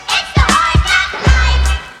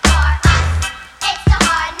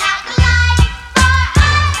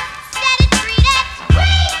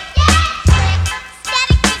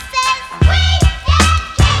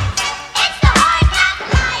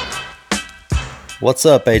What's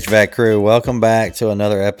up, HVAC crew? Welcome back to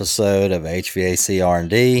another episode of HVAC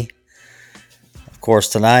R&D. Of course,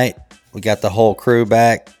 tonight we got the whole crew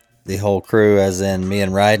back. The whole crew, as in me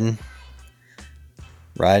and Ryden.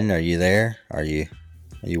 Ryden, are you there? Are you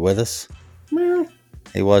with us? Meow.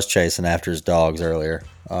 He was chasing after his dogs earlier.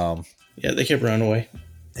 Yeah, they kept running away.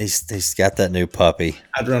 He's got that new puppy.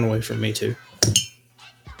 I'd run away from me too.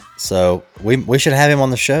 So we should have him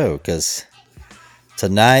on the show because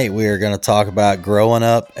tonight we are going to talk about growing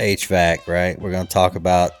up HVAC, right? We're going to talk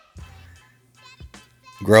about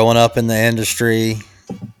growing up in the industry.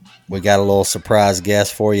 We got a little surprise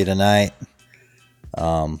guest for you tonight.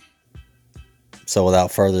 So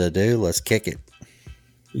without further ado, let's kick it.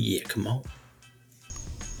 Yeah, come on.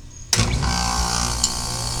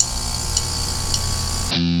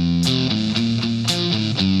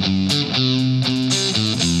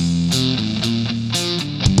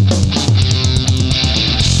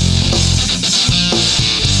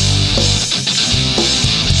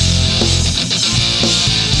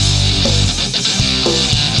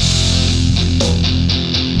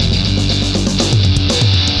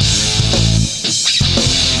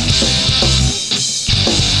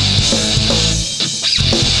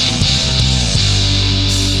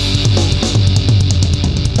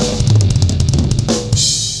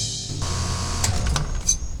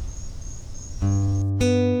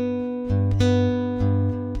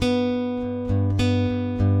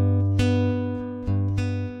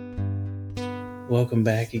 Welcome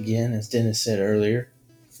back again, as Dennis said earlier.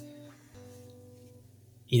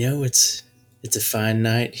 You know, it's a fine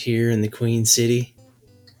night here in the Queen City.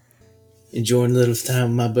 Enjoying a little time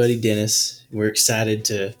with my buddy Dennis. We're excited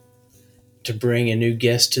to bring a new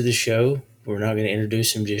guest to the show. We're not going to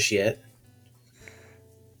introduce him just yet.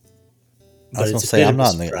 I was going to say I'm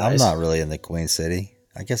not really in the Queen City.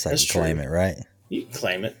 I guess I can claim it, right? You can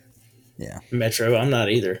claim it. Yeah. Metro, I'm not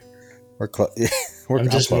either. I'm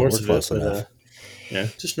just north of close it, enough.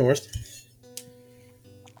 Just north.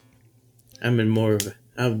 I'm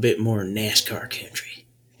a bit more NASCAR country.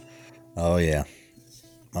 Oh yeah,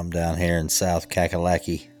 I'm down here in South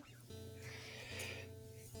Kakalaki.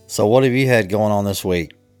 So what have you had going on this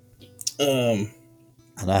week? And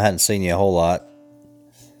I hadn't seen you a whole lot.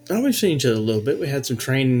 We've seen each other a little bit. We had some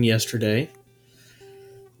training yesterday.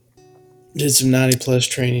 Did some 90 plus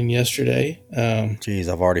training yesterday. Jeez,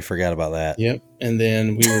 I've already forgot about that. Yep. And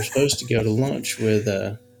then we were supposed to go to lunch with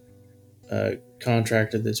a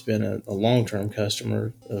contractor that's been a long-term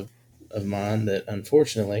customer of mine that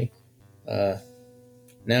unfortunately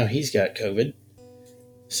now he's got COVID.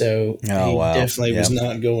 So he definitely was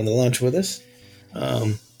not going to lunch with us.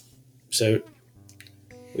 So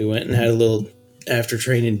we went and had a little after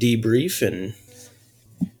training debrief and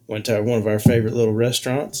went to one of our favorite little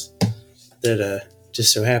restaurants that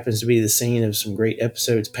just so happens to be the scene of some great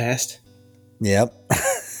episodes past. Yep.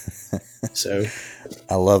 So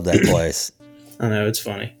I love that place. I know, it's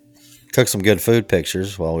funny. Took some good food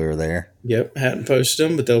pictures while we were there. Yep, hadn't posted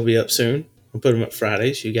them, but they'll be up soon. We'll put them up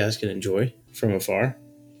Friday so you guys can enjoy from afar.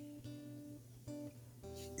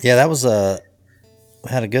 Yeah, that was we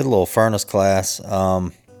had a good little furnace class.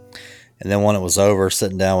 And then when it was over,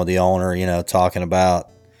 sitting down with the owner, talking about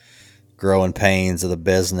growing pains of the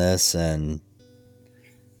business and,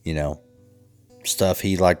 stuff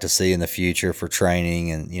he'd like to see in the future for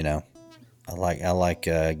training. And, I like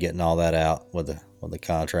getting all that out with the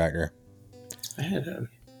contractor. I had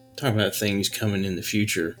talking about things coming in the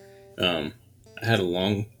future. I had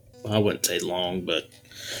I wouldn't say long, but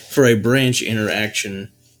for a branch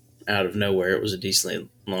interaction out of nowhere, it was a decently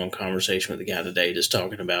long conversation with the guy today, just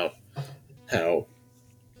talking about how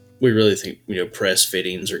we really think, press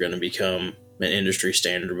fittings are going to become an industry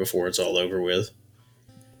standard before it's all over with.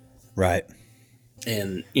 Right.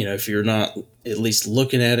 And, if you're not at least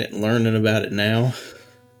looking at it and learning about it now,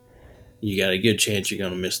 you got a good chance you're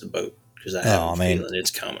going to miss the boat because I have a feeling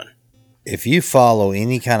it's coming. If you follow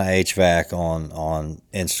any kind of HVAC on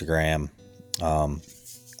Instagram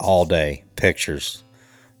all day, pictures,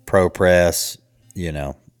 ProPress,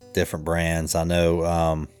 different brands. I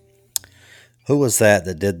know who was that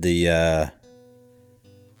did the it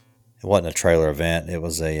wasn't a trailer event. It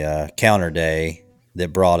was a counter day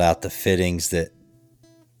that brought out the fittings that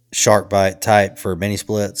SharkBite type for mini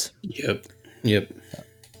splits. Yep.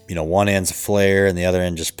 One end's a flare and the other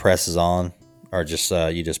end just presses on, or just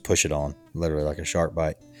you just push it on, literally like a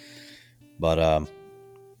SharkBite. But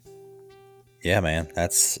yeah, man,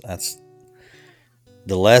 that's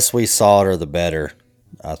the less we solder, the better.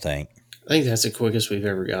 I think that's the quickest we've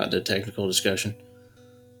ever got to technical discussion.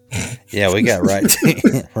 Yeah, we got right.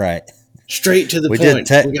 Right. Straight to the point.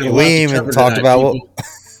 We even talked about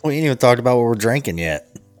We ain't even talked about what we're drinking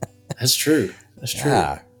yet. That's true. That's true.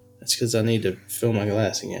 Ah, That's because I need to fill my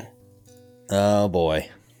glass again. oh boy.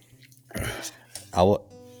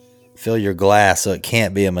 Fill your glass so it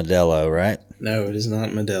can't be a Modelo, right? No, it is not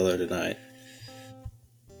Modelo tonight.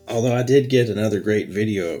 Although I did get another great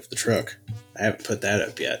video of the truck. I haven't put that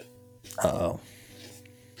up yet. Uh-oh.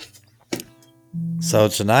 So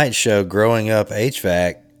tonight's show, Growing Up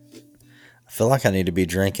HVAC, I feel like I need to be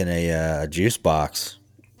drinking a juice box.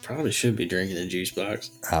 Probably should be drinking a juice box.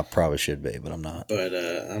 I probably should be, but I'm not. But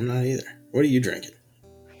I'm not either. What are you drinking?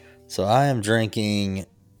 So I am drinking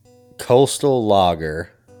Coastal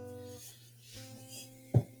Lager.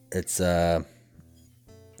 It's who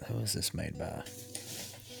is this made by?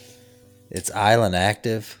 It's Island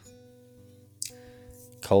Active.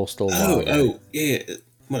 Coastal Lager. Oh, yeah.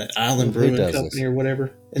 What, an Island Who Brewing does Company this? or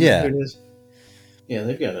whatever? Yeah. It is? Yeah,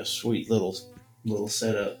 they've got a sweet little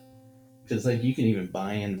setup. Because you can even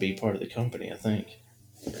buy in to be part of the company, I think.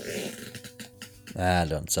 That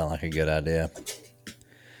doesn't sound like a good idea.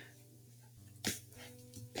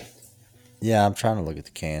 Yeah, I'm trying to look at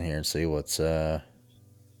the can here and see what's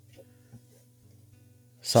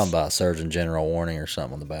something about Surgeon General warning or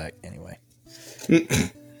something on the back. Anyway,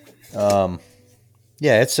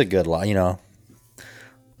 yeah, it's a good like my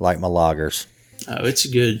lagers. Oh, it's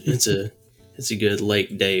a good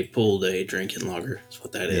lake day, pool day drinking lager. That's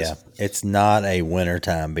what that is. Yeah, it's not a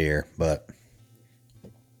wintertime beer, but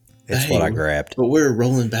it's what I grabbed. But we're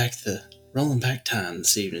rolling back time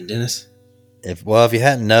this evening, Dennis. If you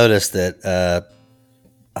hadn't noticed that,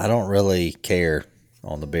 I don't really care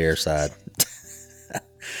on the beer side.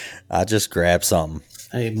 I just grab something.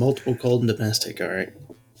 Hey, multiple cold and domestic, all right.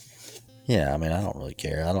 Yeah, I mean, I don't really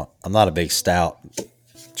care. I'm not a big stout,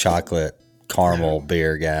 chocolate, caramel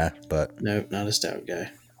beer guy, but nope, not a stout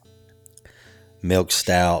guy. Milk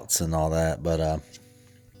stouts and all that. But all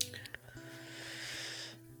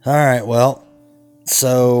right, well,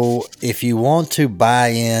 so if you want to buy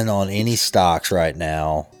in on any stocks right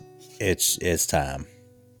now, it's time.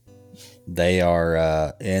 They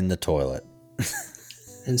are in the toilet.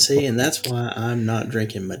 And that's why I'm not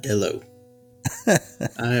drinking Modelo.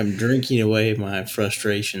 I am drinking away my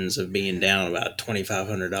frustrations of being down about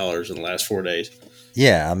 $2,500 in the last 4 days.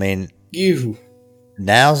 Yeah, I mean,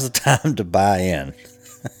 now's the time to buy in.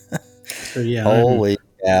 So yeah, holy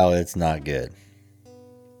cow, it's not good.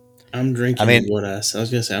 I'm drinking I was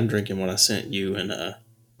gonna say I'm drinking what I sent you and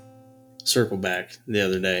Circle Back the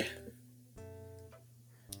other day.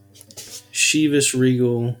 Chivas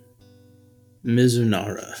Regal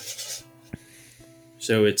Mizunara.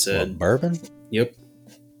 So it's a bourbon? Yep.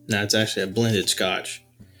 No, it's actually a blended scotch.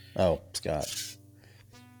 Oh, scotch.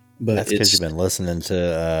 But that's because you've been listening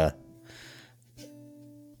to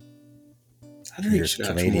your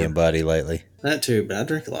comedian buddy lately. That too, but I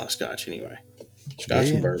drink a lot of scotch anyway. Scotch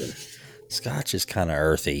and bourbon. Scotch is kind of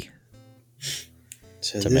earthy.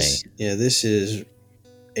 So this is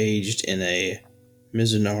aged in a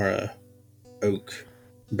Mizunara oak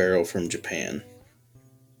barrel from Japan.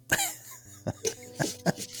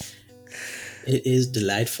 It is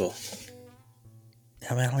delightful.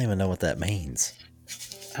 I mean, I don't even know what that means.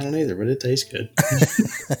 I don't either, but it tastes good.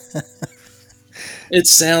 It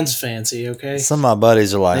sounds fancy, okay? Some of my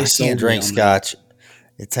buddies are like, I can't drink scotch.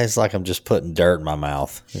 It tastes like I'm just putting dirt in my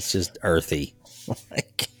mouth. It's just earthy.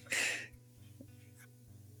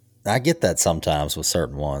 I get that sometimes with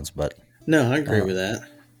certain ones, but... No, I agree with that.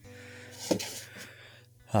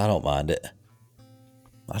 I don't mind it.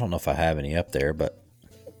 I don't know if I have any up there, but...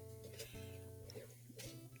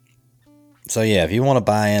 So yeah, if you want to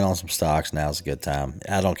buy in on some stocks, now's a good time.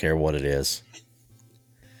 I don't care what it is.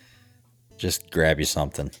 Just grab you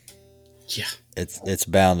something. Yeah. It's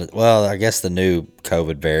bound to, well, I guess the new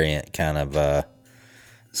COVID variant kind of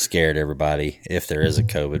scared everybody. If there is a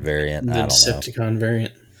COVID variant, I don't know. Decepticon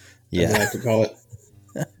variant. Yeah. I like to call it.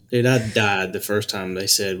 Dude, I died the first time they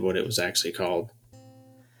said what it was actually called.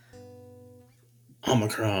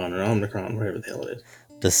 Omicron, whatever the hell it is.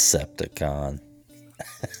 Decepticon.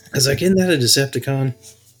 I was like, isn't that a Decepticon?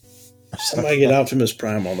 Somebody get Optimus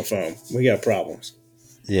Prime on the phone. We got problems.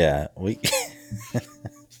 Yeah,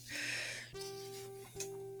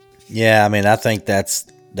 yeah, I mean, I think that's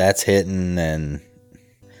hitting, and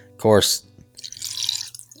of course,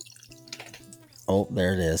 oh,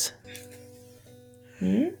 there it is.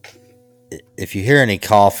 Mm-hmm. If you hear any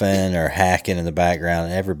coughing or hacking in the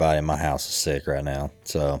background, everybody in my house is sick right now.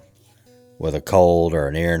 So, with a cold or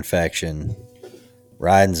an ear infection,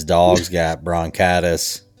 Ryden's dog's got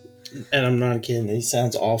bronchitis. And I'm not kidding. He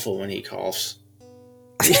sounds awful when he coughs.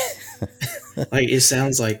 Like, it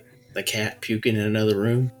sounds like the cat puking in another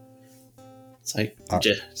room.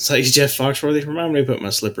 It's like Jeff Foxworthy. Remind me to put my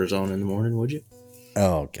slippers on in the morning, would you?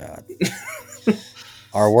 Oh God.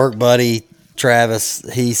 Our work buddy Travis,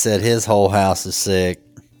 he said his whole house is sick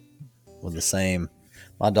with the same.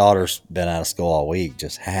 My daughter's been out of school all week,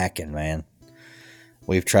 just hacking, man.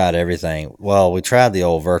 We've tried everything. Well, we tried the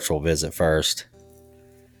old virtual visit first.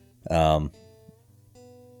 Not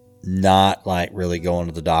like really going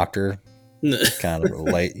to the doctor. Kind of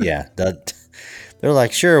late. Yeah. They're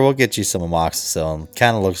like, sure, we'll get you some amoxicillin.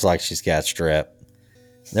 Kind of looks like she's got strep.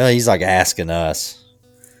 No, he's like asking us.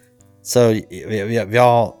 So have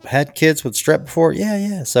y'all had kids with strep before?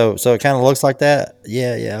 Yeah. So it kind of looks like that.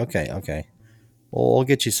 Yeah. Okay. Well, we'll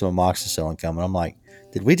get you some amoxicillin coming. I'm like,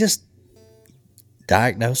 did we just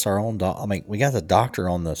diagnose our own dog? I mean, we got the doctor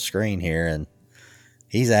on the screen here, and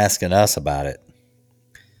he's asking us about it.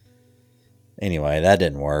 Anyway, that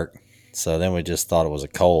didn't work. So then we just thought it was a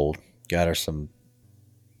cold. Got her some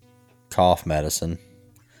cough medicine.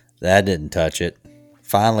 That didn't touch it.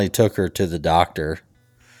 Finally took her to the doctor.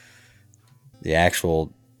 The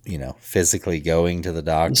actual, physically going to the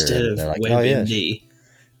doctor. Instead of they're like, WebMD.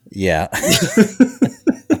 Yeah.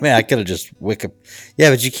 I mean, I could have just Yeah,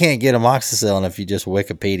 but you can't get amoxicillin if you just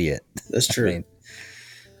Wikipedia it. That's true.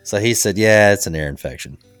 So he said, yeah, it's an ear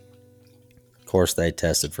infection. Of course, they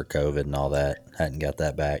tested for COVID and all that. Hadn't got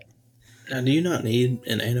that back. Now, do you not need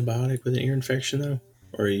an antibiotic with an ear infection, though?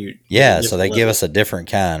 Or are you? Yeah, so they give us a different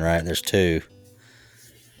kind, right? There's two.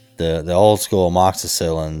 The old school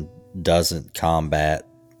amoxicillin doesn't combat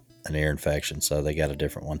an ear infection, so they got a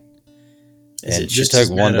different one. And she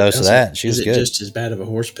took one dose of that, and she was good. Is it just as bad of a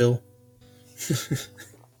horse pill?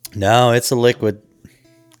 No, it's a liquid.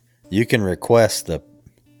 You can request the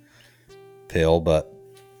pill, but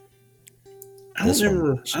I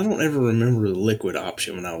don't ever remember the liquid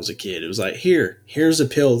option when I was a kid. It was like, here's a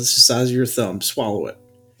pill. This is the size of your thumb. Swallow it.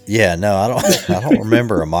 Yeah, no, I don't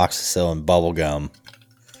remember amoxicillin bubble gum.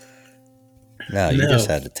 No, you just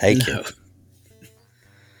had to take it.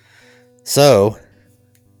 So,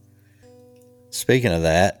 speaking of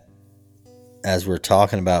that, as we're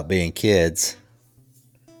talking about being kids,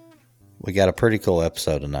 we got a pretty cool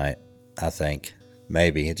episode tonight, I think.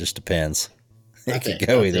 Maybe. It just depends. It could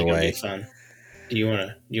go either way. It'll be fun. Do you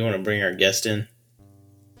want to bring our guest in?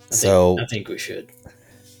 I think we should.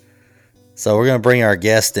 So we're going to bring our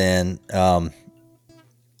guest in.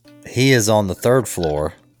 He is on the third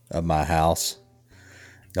floor of my house.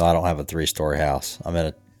 No, I don't have a 3-story house. I'm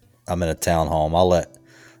in a townhome.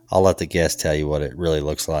 I'll let the guest tell you what it really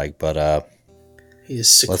looks like. But he is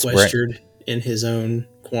sequestered in his own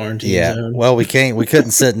quarantine zone. Well, we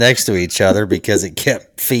couldn't sit next to each other because it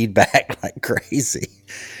kept feedback like crazy.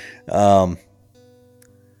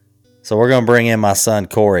 So we're going to bring in my son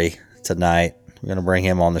Corey tonight. We're going to bring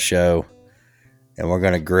him on the show, and we're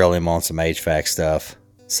going to grill him on some HVAC stuff.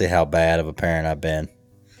 See how bad of a parent I've been.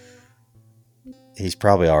 He's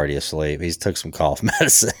probably already asleep. He's took some cough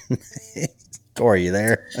medicine. Corey, you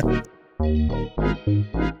there?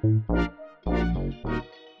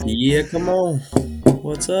 Yeah, come on.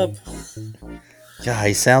 What's up? God,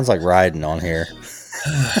 he sounds like riding on here.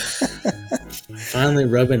 Finally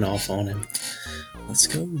rubbing off on him. Let's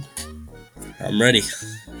go. I'm ready.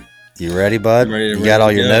 You ready, bud? I'm ready you got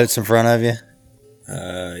all your notes in front of you?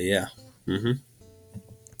 Yeah. Mm-hmm.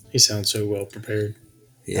 He sounds so well prepared.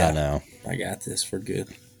 Yeah, I know. I got this. We're good.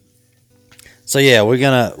 So yeah, we're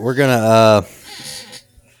gonna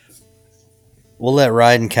we'll let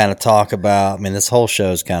Ryden kind of talk about. I mean, this whole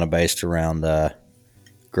show is kind of based around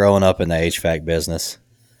growing up in the HVAC business.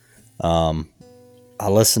 I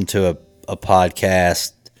listened to a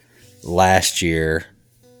podcast last year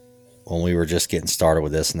when we were just getting started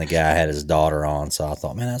with this, and the guy had his daughter on, so I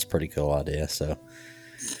thought, man, that's a pretty cool idea. So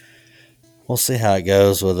we'll see how it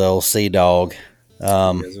goes with old Sea Dog.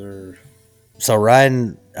 Yes, sir. So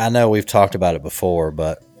Ryden, I know we've talked about it before,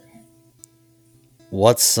 but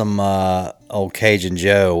what's some old Cajun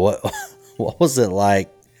Joe? What was it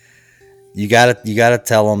like? You gotta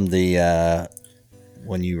tell them the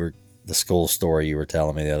when you were the school story you were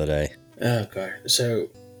telling me the other day. Okay, so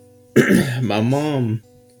my mom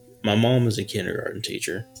is a kindergarten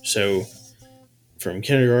teacher. So from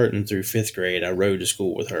kindergarten through 5th grade, I rode to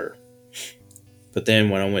school with her. But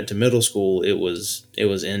then when I went to middle school, it was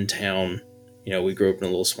in town. You know, we grew up in a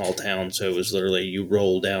little small town, so it was literally you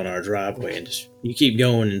roll down our driveway and just you keep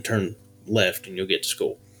going and turn left and you'll get to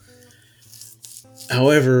school.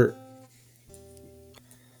 However,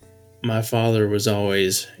 my father was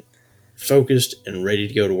always focused and ready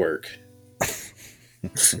to go to work.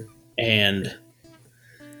 And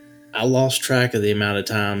I lost track of the amount of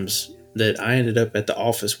times that I ended up at the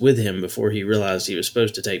office with him before he realized he was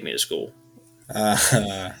supposed to take me to school.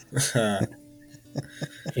 Uh,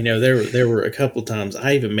 You know, there were a couple times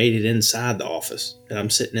I even made it inside the office, and I'm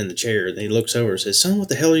sitting in the chair, and he looks over and says, "Son, what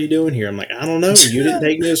the hell are you doing here?" I'm like, "I don't know. You didn't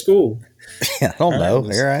take me to school." I don't all right, know.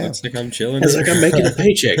 Here I am. looks like I'm I chilling was here. like, "I'm making a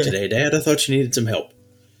paycheck today, Dad. I thought you needed some help."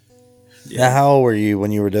 Now, how old were you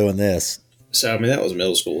when you were doing this? So I mean, that was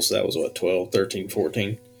middle school, so that was what 12, 13,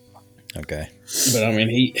 14. Okay. But I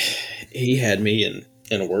mean, he had me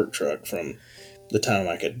in a work truck from the time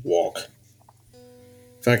I could walk.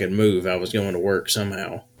 If I could move, I was going to work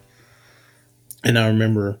somehow. And I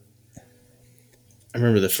remember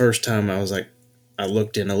the first time I was like, I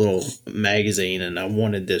looked in a little magazine and I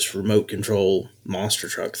wanted this remote control monster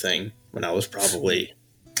truck thing when I was probably,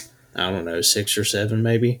 I don't know, 6 or 7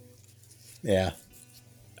 maybe. Yeah.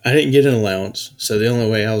 I didn't get an allowance, so the only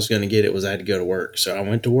way I was going to get it was I had to go to work. So I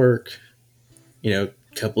went to work, a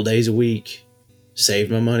couple days a week,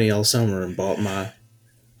 saved my money all summer, and bought my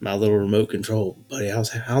little remote control. Buddy, I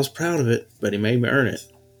was proud of it, but he made me earn it.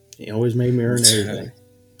 He always made me earn everything.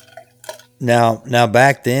 Now,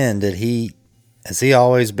 back then, has he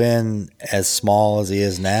always been as small as he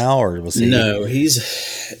is now, or was he? No,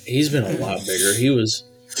 he's been a lot bigger. He was,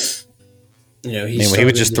 he I mean, he would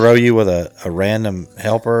started just throw you with a random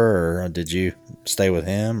helper, or did you stay with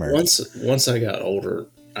him? Or once I got older,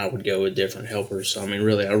 I would go with different helpers. So I mean,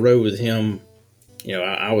 really, I rode with him.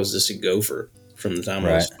 I was just a gopher from the time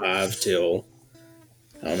I was Right. 5 till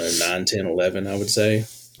I don't know 9, 10, 11, I would say,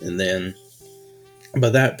 and then by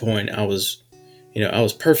that point, I was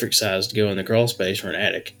perfect sized to go in the crawl space for an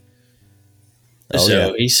attic. Oh,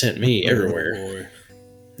 So yeah. he sent me everywhere. Oh, boy.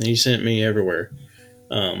 He sent me everywhere.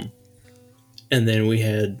 Um, and then we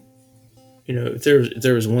had, if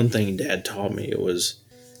there was one thing Dad taught me, it was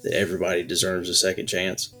that everybody deserves a second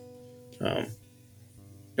chance. Um,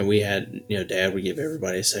 and we had, Dad would give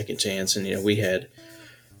everybody a second chance. And, we had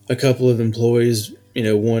a couple of employees,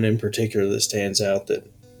 one in particular that stands out that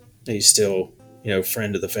he's still,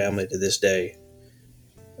 friend of the family to this day.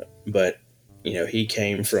 But, he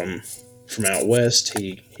came from out west.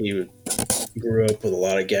 He grew up with a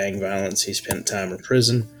lot of gang violence. He spent time in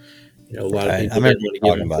prison. A lot of Right. I people remember didn't want to give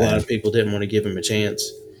talking him. A about lot him. of people didn't want to give him a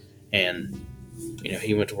chance, and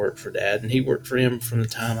he went to work for Dad, and he worked for him from the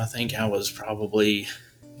time I think I was probably,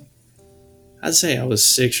 I'd say I was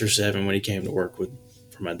 6 or 7 when he came to work for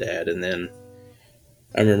my dad, and then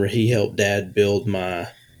I remember he helped Dad build me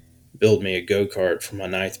a go kart for my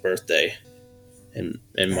 9th birthday, and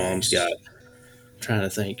Mom's got. I'm trying to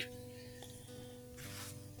think.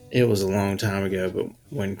 It was a long time ago, but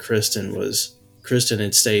when Kristen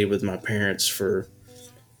had stayed with my parents for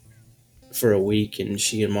a week, and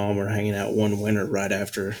she and Mom were hanging out one winter right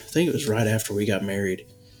after, I think it was right after we got married,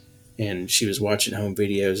 and she was watching home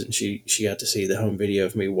videos, and she got to see the home video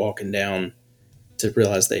of me walking down to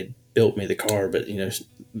realize they built me the car, but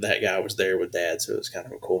that guy was there with Dad, so it was kind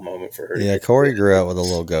of a cool moment for her. Yeah, Corey grew up with a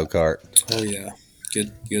little go kart. Oh yeah,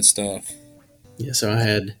 good stuff. Yeah, so I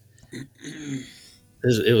had.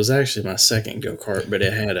 It was actually my second go kart, but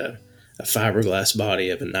it had a fiberglass body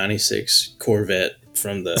of a '96 Corvette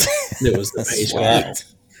from the. It was the pace car. Wow,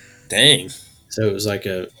 dang. So it was like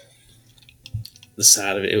the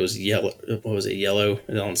side of it. It was yellow. What was it? Yellow,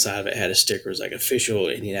 and on the side of it had a sticker. It was like official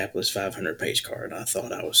Indianapolis 500 pace car, and I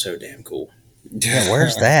thought I was so damn cool. Yeah,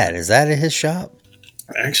 where's that? Is that at his shop?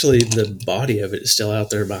 Actually, the body of it is still out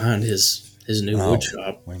there behind his new wood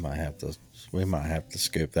shop. We might have to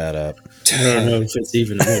scoop that up. I don't know if it's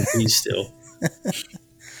even in one piece still.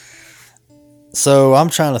 So I'm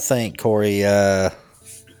trying to think, Corey.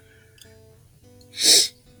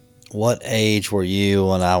 What age were you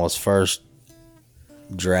when I was first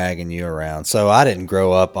dragging you around? So I didn't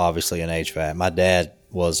grow up obviously in HVAC. My dad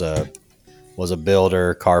was a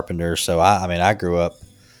builder, carpenter. So I grew up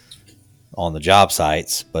on the job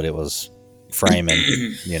sites, but it was framing.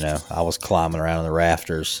 I was climbing around the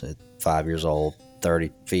rafters at 5 years old,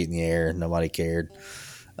 30 feet in the air. Nobody cared.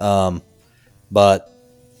 But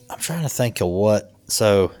I'm trying to think of what.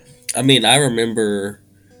 So I mean, I remember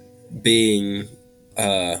being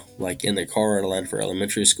like in the car at Atlanta for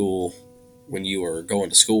elementary school when you were going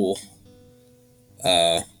to school.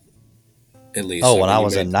 At least. when I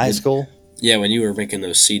was in night school. Yeah, when you were making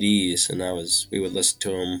those CDs, and we would listen to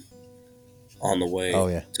them on the way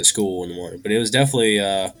to school in the morning. But it was definitely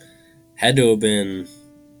had to have been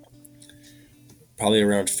probably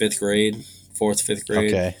around 5th grade, 4th, 5th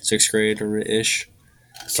grade, 6th grade or ish.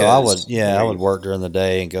 So I would work during the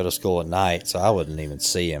day and go to school at night, so I wouldn't even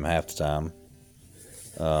see him half the time.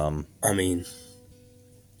 I mean,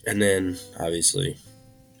 and then obviously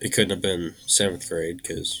it couldn't have been 7th grade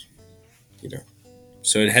because,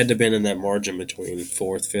 So it had to have been in that margin between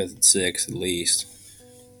 4th, 5th, and 6th at least.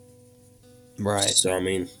 Right. So, I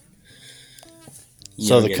mean.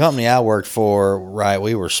 So the company I worked for, right,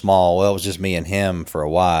 we were small. Well, it was just me and him for a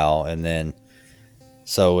while. And then,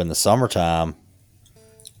 so in the summertime,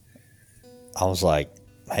 I was like,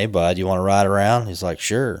 hey, bud, you want to ride around? He's like,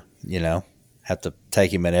 sure. Have to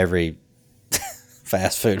take him at every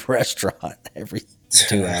fast food restaurant every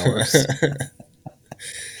 2 hours.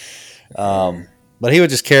 But he would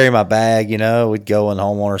just carry my bag, we'd go in the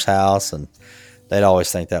homeowner's house and they'd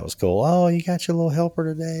always think that was cool. Oh, you got your little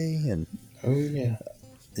helper today? And oh, yeah.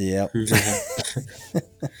 Yep.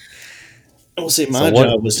 Well, see, my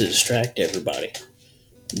job was to distract everybody.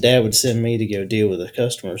 Dad would send me to go deal with a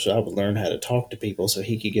customer, so I would learn how to talk to people so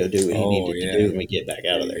he could go do what he needed to do when we get back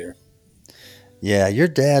out of there. Yeah, your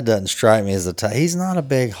dad doesn't strike me as the type. He's not a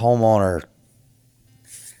big homeowner. I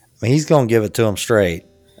mean, he's going to give it to him straight.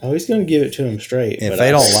 Oh, he's going to give it to him straight. If they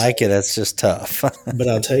don't like it, that's just tough. But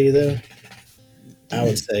I'll tell you, though, I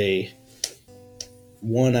would say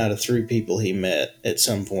 1 out of 3 people he met at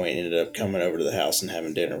some point ended up coming over to the house and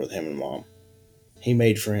having dinner with him and Mom. He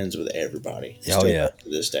made friends with everybody. Oh, yeah. To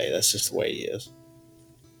this day. That's just the way he is.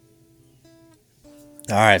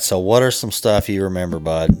 All right, so what are some stuff you remember,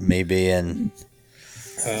 bud? Me being...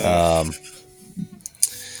 I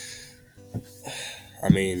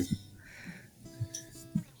mean,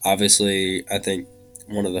 obviously, I think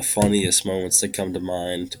one of the funniest moments that come to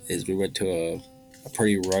mind is we went to a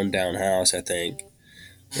pretty rundown house, I think,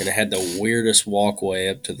 and it had the weirdest walkway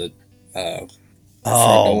up to the front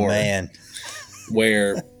door, man,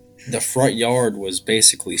 where the front yard was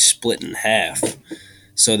basically split in half,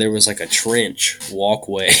 so there was like a trench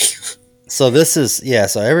walkway. So this is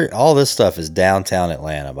all this stuff is downtown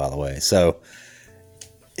Atlanta, by the way. So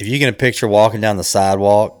if you can picture walking down the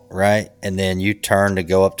sidewalk, right, and then you turn to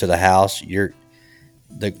go up to the house,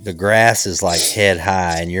 the grass is like head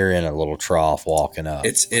high, and you're in a little trough walking up.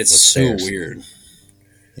 It's so weird.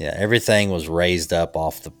 Yeah, everything was raised up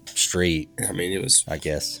off the street. I mean, it was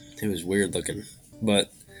weird looking,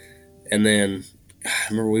 and then I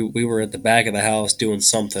remember we were at the back of the house doing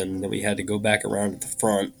something that we had to go back around at the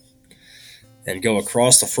front and go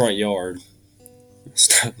across the front yard.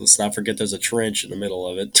 Let's not forget there's a trench in the middle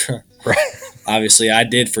of it. Right. Obviously, I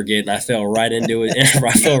did forget, and I fell right into it.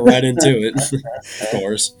 I fell right into it, of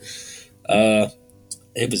course.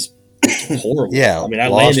 It was horrible. Yeah, I mean, I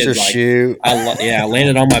lost landed your shoe. I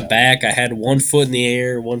landed on my back. I had 1 foot in the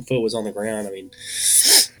air, 1 foot was on the ground. I mean,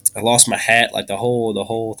 I lost my hat. Like the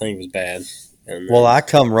whole thing was bad. And well, I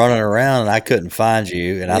come running around and I couldn't find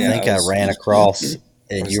you, and I think I ran across,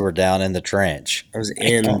 and you were down in the trench. I was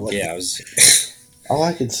in. Yeah, I was. All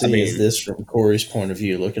I can see is this from Corey's point of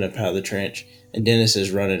view, looking up out of the trench, and Dennis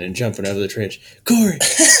is running and jumping over the trench. Corey,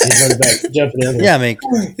 he's running back, jumping over. Yeah, I mean,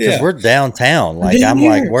 because we're downtown. Like I'm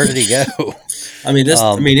like, where did he go? I mean,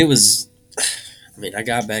 it was. I mean, I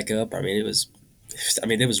got back up. I mean, it was. I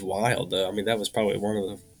mean, it was wild though. I mean, that was probably one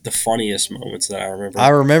of the funniest moments that I remember. I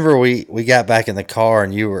remember we got back in the car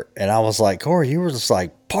and I was like, Corey, you were just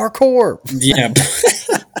like parkour. Yeah.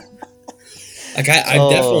 Like I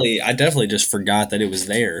definitely just forgot that it was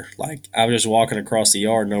there. Like I was just walking across the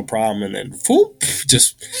yard, no problem, and then whoop,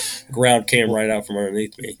 just ground came right out from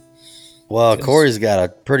underneath me. Well, Corey's got a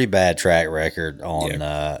pretty bad track record on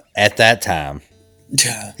at that time.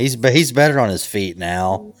 Yeah. He's better on his feet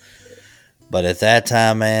now, but at that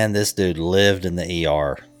time, man, this dude lived in the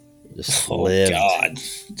ER. Just lived. God,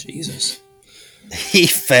 Jesus. He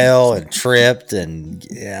fell and tripped and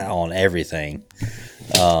on everything.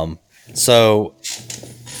 So,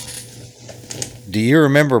 do you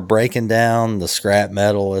remember breaking down the scrap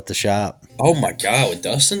metal at the shop? Oh my God, with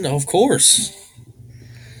Dustin? Of course.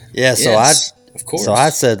 Yeah, yes, of course. So I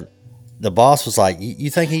said, the boss was like, "You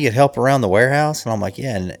think he could help around the warehouse?" And I'm like,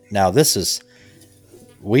 "Yeah." And now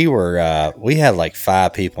we had like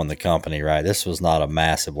 5 people in the company, right? This was not a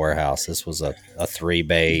massive warehouse. This was a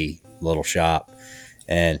 3-bay little shop,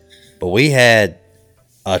 but we had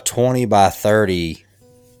a 20 by 30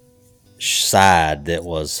 side that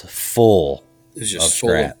was full. It was just of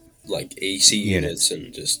scrap. Full of, like AC units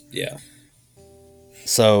and just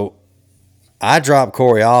So I dropped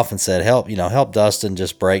Corey off and said, help Dustin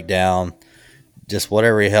just break down just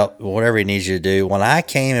whatever he needs you to do. When I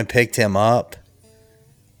came and picked him up,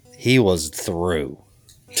 he was through.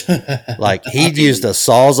 Like he'd used a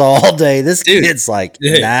Sawzall all day. This kid's like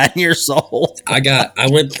 9 years old. I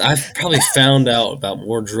probably found out about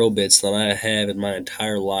more drill bits than I have in my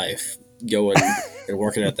entire life going and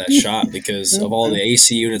working at that shop because of all the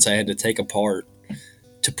AC units I had to take apart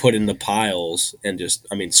to put in the piles and just,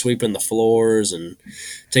 I mean, sweeping the floors and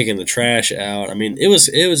taking the trash out. I mean, it was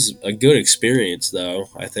a good experience though.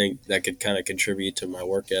 I think that could kind of contribute to my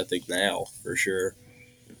work ethic now for sure.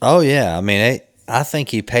 Oh yeah, I mean, I think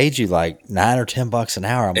he paid you like $9 or $10 an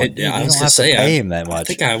hour. I'm like, dude, I you was don't gonna have say, to pay him that I much.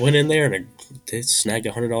 think I went in there and I did snag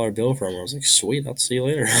 $100 bill from him. I was like, sweet, I'll see you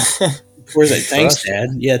later. Where's that? Thanks, Dad.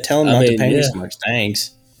 Yeah, tell him not to pay me so much.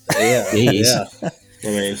 Thanks. Yeah, Jeez. yeah. I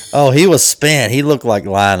mean, Oh, he was spent. He looked like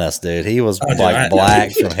Linus, dude. He was like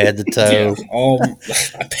black from head to toe. yeah, all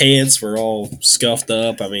my pants were all scuffed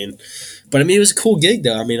up. I mean, but I mean, it was a cool gig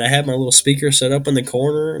though. I mean, I had my little speaker set up in the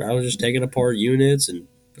corner, and I was just taking apart units, and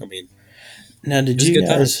I mean, now did you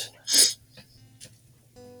guys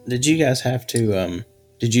have to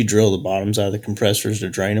did you drill the bottoms out of the compressors to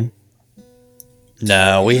drain them?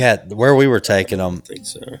 No, we had where we were taking them. I think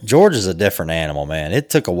so. George is a different animal, man. It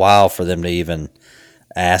took a while for them to even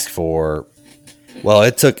ask for. Well,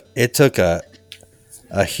 it took a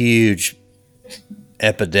huge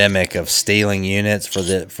epidemic of stealing units for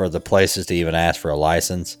the places to even ask for a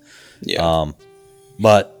license. Yeah.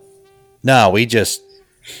 But no, we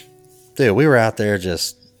were out there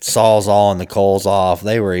just sawzalling the coals off.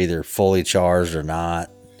 They were either fully charged or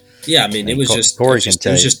not. Yeah, I mean, it was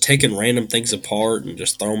just taking random things apart and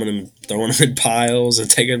just throwing them in piles and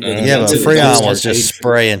taking. Yeah, but Freon was just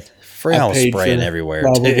spraying. Freon was spraying everywhere.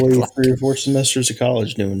 Probably 3 or 4 semesters of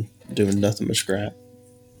college doing nothing but scrap.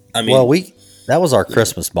 I mean, well, that was our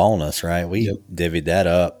Christmas bonus, right? We divvied that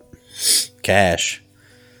up, cash.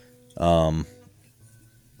 No,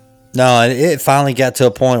 it finally got to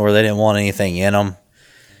a point where they didn't want anything in them.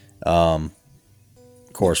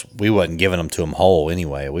 Of course, we wasn't giving them to him whole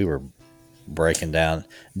anyway. We were breaking down.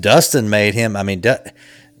 Dustin made him. I mean,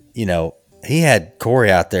 he had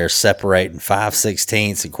Corey out there separating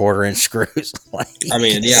 5/16 and 1/4 inch screws. I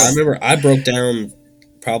mean, yeah, I remember I broke down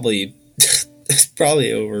probably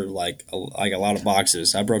over like a lot of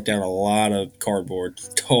boxes. I broke down a lot of cardboard.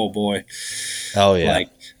 Oh boy. Oh yeah. Like,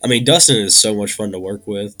 I mean, Dustin is so much fun to work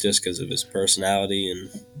with just because of his personality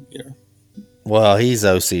and. Well, he's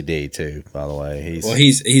OCD too, by the way.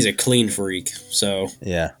 He's a clean freak, so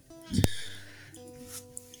yeah.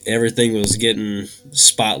 Everything was getting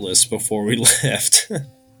spotless before we left.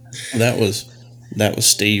 That was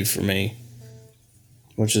Steve for me,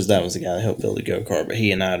 that was the guy that helped build the go-kart. But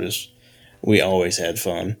he and I we always had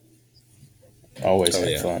fun. Always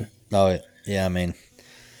had fun. Oh yeah, I mean,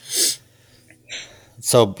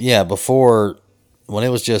 so yeah, before when it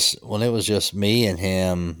was just me and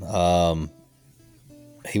him,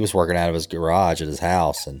 he was working out of his garage at his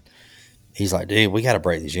house, and he's like, dude, we got to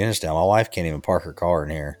break these units down. My wife can't even park her car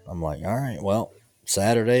in here. I'm like, all right, well,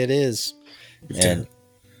 Saturday it is. And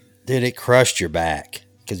dude, it crushed your back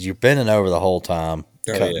because you're bending over the whole time,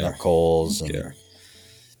 cutting up coals. And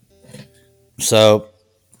so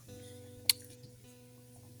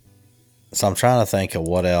I'm trying to think of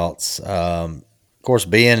what else. Of course,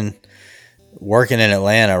 working in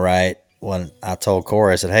Atlanta, right? When I told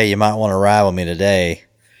Corey, I said, hey, you might want to ride with me today.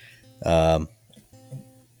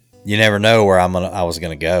 You never know where I was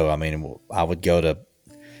gonna go. I mean, I would go to,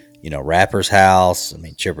 Rapper's house. I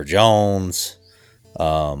mean, Chipper Jones.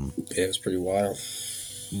 It was pretty wild.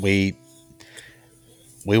 We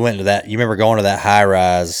went to that. You remember going to that high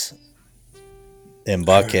rise in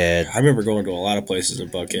Buckhead? I remember going to a lot of places in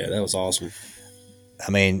Buckhead. That was awesome. I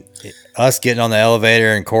mean, us getting on the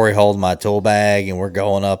elevator and Corey holding my tool bag, and we're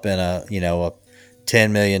going up in a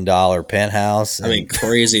 $10 million penthouse. I mean,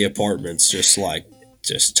 crazy apartments, just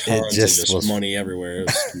tons of money everywhere.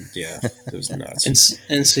 It was nuts.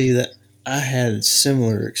 And see that I had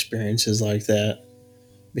similar experiences like that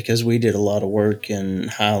because we did a lot of work in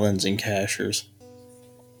Highlands and Cashers,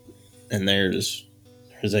 and there's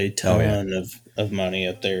a ton of money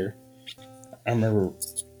up there. I remember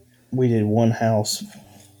we did one house.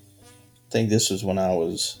 I think this was when I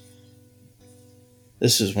was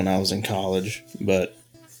in college, but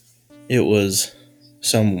it was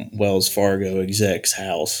some Wells Fargo exec's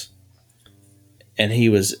house, and he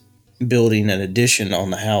was building an addition on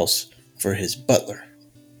the house for his butler.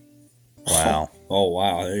 Wow. Oh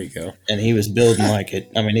wow, there you go. And he was building and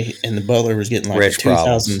the butler was getting like a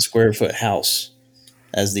 2,000 square foot house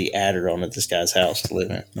as the add-on at this guy's house to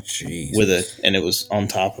live in. Jeez. And it was on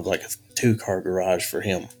top of like a 2-car garage for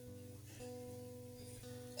him.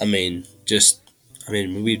 I mean,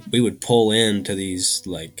 we would pull into these,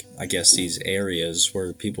 like, I guess these areas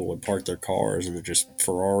where people would park their cars, and they're just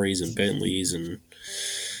Ferraris and Bentleys and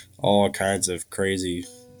all kinds of crazy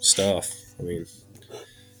stuff. I mean,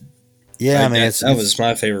 yeah, that was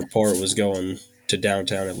my favorite part, was going to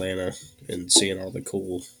downtown Atlanta and seeing all the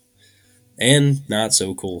cool and not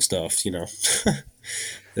so cool stuff.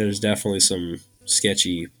 There's definitely some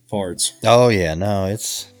sketchy parts. Oh yeah, no,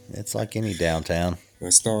 it's like any downtown.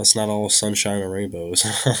 It's not all sunshine and rainbows.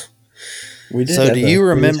 We did. So do you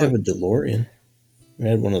remember a DeLorean? We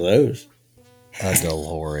had one of those. a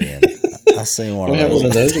DeLorean? I seen one We of had those. one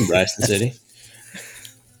of those in Bryson City.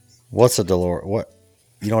 What's a DeLorean? What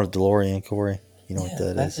you know what a DeLorean, Corey? You know what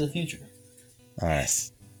that Back is? to the Future. All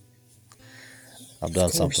right, I've done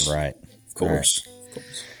something right. Of course.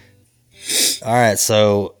 All right,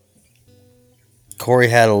 so Corey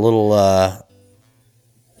had a little, a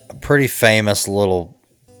pretty famous little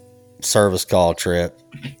service call trip.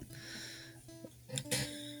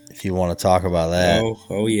 If you want to talk about that.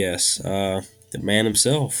 Oh yes. The man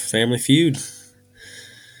himself, Family Feud.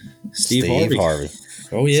 Steve Harvey.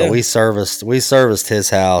 Oh yeah. So we serviced his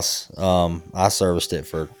house. I serviced it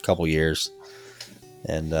for a couple years,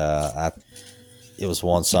 and it was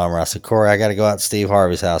one summer. I said, Corey, I got to go out to Steve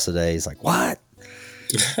Harvey's house today. He's like, what?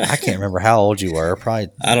 I can't remember how old you were. Probably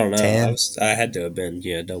I don't know. 10? I had to have been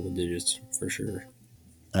double digits for sure.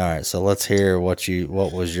 All right, so let's hear what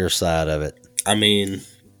was your side of it. I mean,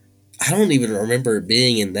 I don't even remember it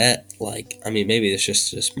being in that. Maybe it's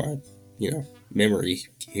just my memory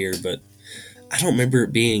here, but I don't remember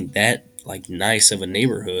it being that nice of a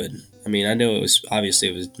neighborhood. I mean, I know it was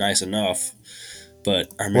nice enough,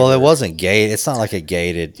 but I remember. Well, it wasn't gated. It's not like a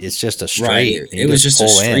gated. It's just a street. Right. It was just a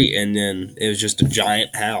pull street, in. and then it was just a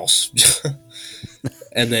giant house.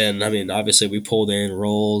 And then, obviously we pulled in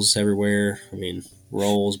Rolls everywhere.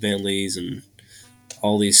 Rolls, Bentleys, and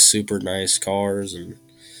all these super nice cars. And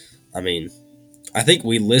I think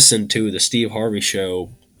we listened to the Steve Harvey show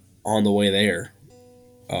on the way there.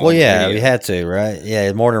 Well, yeah, we had to, right?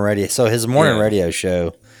 Yeah, morning radio. So his morning radio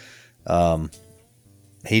show,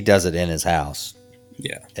 he does it in his house.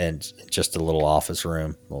 Yeah. And just a little office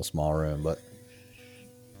room, a little small room, but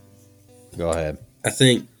go ahead. I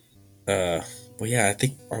think,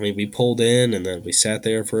 we pulled in and then we sat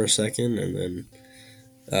there for a second, and then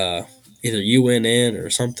either you went in or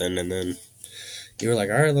something, and then you were like,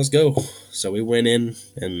 all right, let's go. So we went in,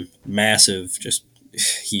 and massive, just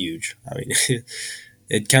huge.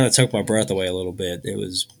 It kind of took my breath away a little bit. It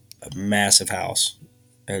was a massive house.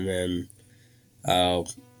 And then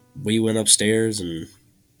we went upstairs, and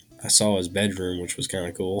I saw his bedroom, which was kind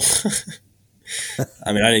of cool.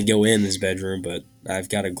 I didn't go in his bedroom, but I've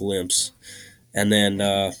got a glimpse. And then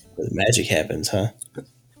magic happens, huh?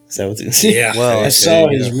 Is that what yeah. Well, I saw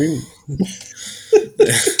his room.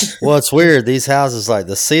 Well, it's weird. These houses,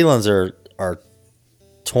 the ceilings are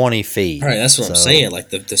 20 feet. All right, that's what I'm saying.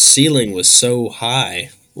 The ceiling was so high.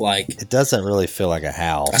 It doesn't really feel like a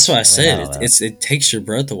house. That's what I said. It takes your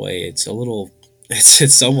breath away. It's a little.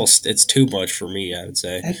 It's almost. It's too much for me, I would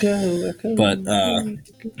say. Echo. But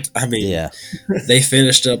yeah. They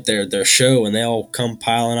finished up their show, and they all come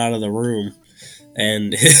piling out of the room.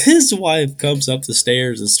 And his wife comes up the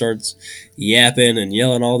stairs and starts yapping and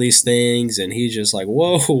yelling all these things, and he's just like,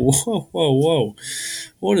 "Whoa, whoa, whoa, whoa,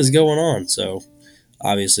 what is going on?" So,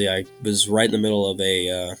 obviously, I was right in the middle of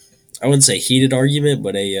a, I wouldn't say heated argument,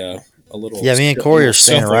 but a little. Yeah, me and Corey are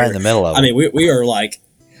standing right in the middle of it. We are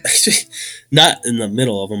not in the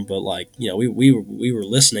middle of them, but we were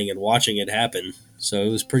listening and watching it happen. So it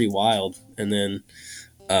was pretty wild. And then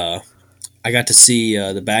I got to see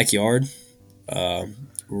the backyard.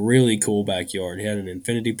 Really cool backyard. He had an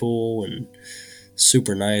infinity pool and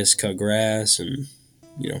super nice cut grass and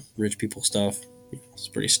rich people stuff. It's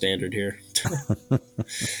pretty standard here.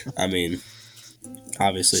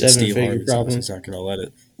 Obviously Steve Harvey's obviously not going to let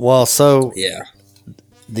it. Well, so yeah,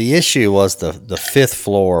 the issue was the fifth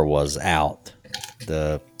floor was out.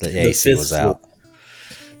 The AC was out.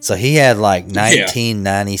 So he had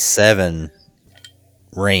 1997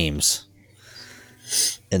 reams.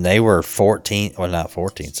 And they were 14, well, not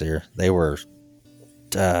 14 here. They were,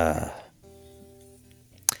 I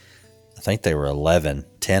think they were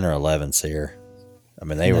 10 or 11 here.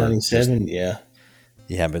 They were 97, yeah.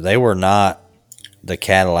 Yeah, but they were not the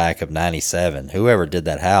Cadillac of 97. Whoever did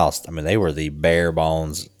that house, they were the bare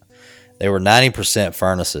bones. They were 90%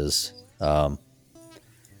 furnaces. No,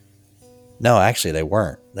 actually, they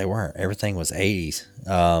weren't. Everything was 80s.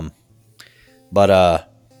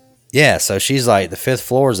 Yeah, so she's like, the fifth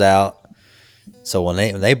floor's out. So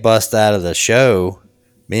when they bust out of the show,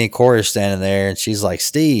 me and Corey are standing there, and she's like,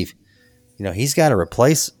 Steve, he's got to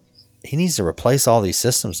replace. He needs to replace all these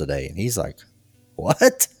systems today. And he's like,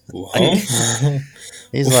 what?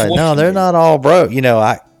 He's like, no, they're not all broke.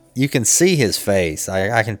 You can see his face.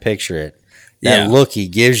 I can picture it. That look he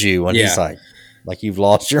gives you when he's like you've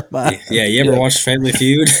lost your mind. Yeah, you ever watched Family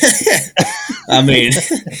Feud? I mean,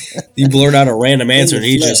 you blurt out a random answer, and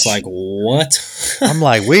he's just like, "What?" I'm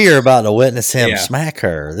like, we are about to witness him Yeah. smack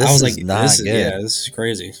her. This I was is like, not good. Yeah, this is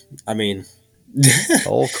crazy. I mean,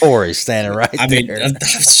 Old Corey standing right I mean, there. I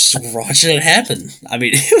was watching it happen. I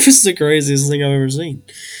mean, it was the craziest thing I've ever seen.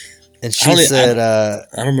 And she said, I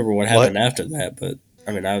don't remember what happened after that, but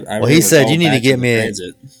I mean, well, he said, you need to get me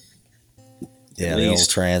transit. the old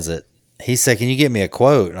transit. He said, can you get me a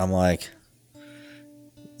quote? And I'm like,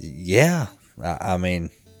 yeah. I mean,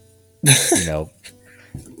 you know,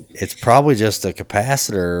 it's probably just a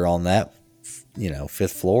capacitor on that, you know,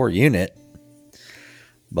 5th floor unit.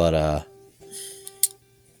 But,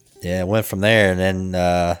 yeah, it went from there. And then,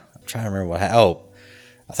 I'm trying to remember what happened. Oh,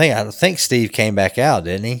 I think Steve came back out,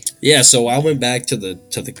 didn't he? Yeah. So I went back to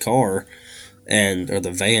the car or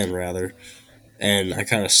the van rather. And I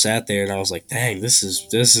kind of sat there and I was like, dang, this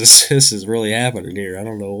is really happening here. I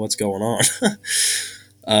don't know what's going on.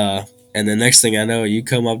 And the next thing I know, you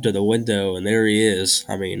come up to the window and there he is.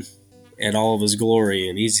 I mean, in all of his glory,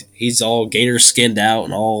 and he's all gator skinned out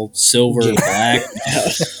and all silver and black.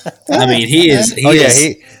 I mean, he's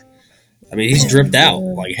dripped out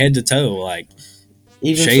like head to toe, like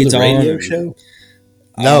Even shades for the radio on. show?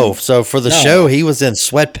 No, so for the show, he was in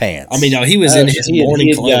sweatpants. I mean, no, he was in his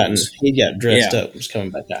morning clothes. He got dressed up and was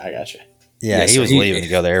coming back out. I got you. Yeah, he was leaving to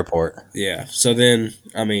go to the airport. Yeah. So then,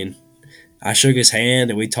 I mean, I shook his hand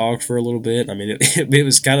and we talked for a little bit. I mean, it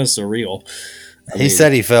was kind of surreal. He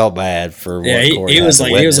said he felt bad for what Corey he was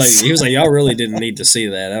like, y'all really didn't need to see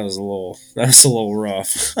that. That was a little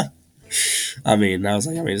rough. I mean,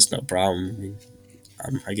 it's no problem. I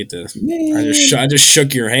mean, I get to. I just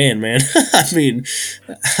shook your hand, man. I mean,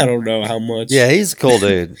 I don't know how much. Yeah, he's a cool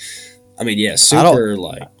dude. I mean, yeah, super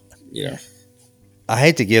I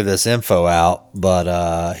hate to give this info out,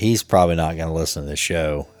 but he's probably not going to listen to the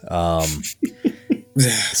show.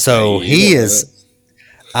 So he is.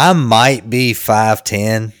 I might be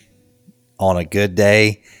 5'10" on a good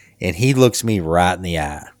day, and he looks me right in the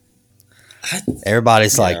eye.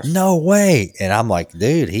 Everybody's like, "No way," and I'm like,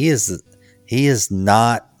 "Dude, he is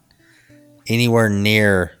not anywhere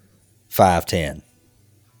near 5'10".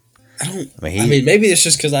 I mean, maybe it's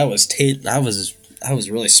just because I was 10. I was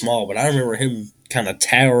really small, but I remember him kind of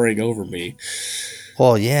towering over me.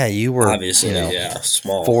 Well, yeah, you were obviously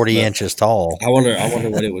small, 40 inches tall. I wonder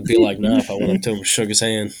what it would be like now if I went up to him and shook his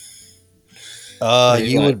hand.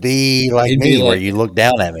 You would be like me, where you look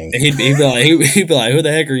down at me. He'd be like, "Who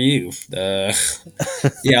the heck are you?"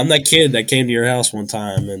 Yeah, I'm that kid that came to your house one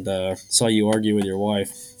time and saw you argue with your wife.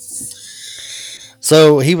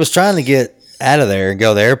 So he was trying to get out of there and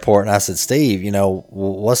go to the airport, and I said, "Steve,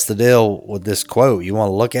 what's the deal with this quote? You want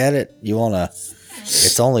to look at it?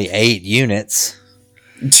 It's only 8 units."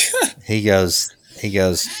 He goes,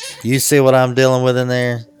 "You see what I'm dealing with in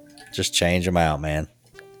there? Just change them out, man."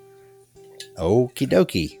 Okie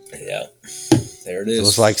dokie. Yeah, there it is.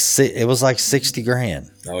 It was like 60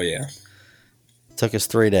 grand. Oh yeah. Took us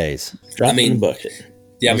 3 days. Drop in the bucket.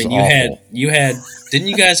 Yeah, I mean, you had. Didn't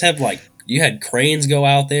you guys have you had cranes go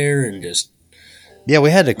out there and just? Yeah,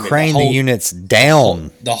 we had to crane the units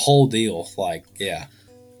down. The whole deal, yeah.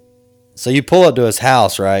 So you pull up to his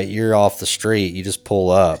house, right? You're off the street. You just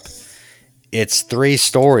pull up. It's 3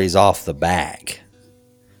 stories off the back.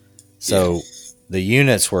 So the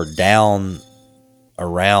units were down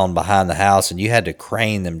around behind the house, and you had to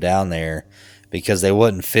crane them down there because they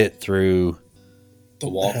wouldn't fit through the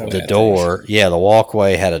walkway. The door. Yeah, the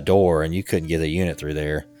walkway had a door, and you couldn't get a unit through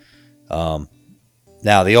there.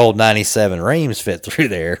 Now, the old 97 Reams fit through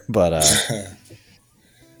there, but...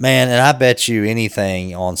 Man, and I bet you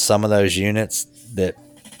anything on some of those units that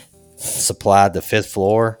supplied the 5th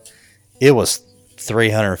floor, it was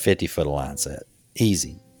 350 foot of line set.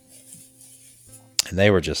 Easy. And they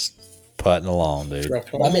were just putting along, dude.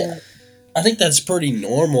 I mean, I think that's pretty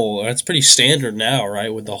normal. That's pretty standard now,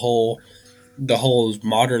 right? With the whole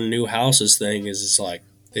modern new houses thing is it's like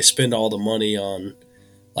they spend all the money on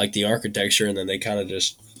the architecture and then they kind of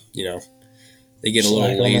just, they get a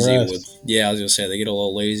little lazy with. Yeah, I was gonna say they get a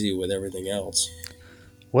little lazy with everything else.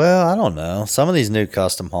 Well, I don't know. Some of these new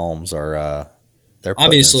custom homes are they're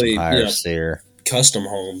obviously higher tier. Custom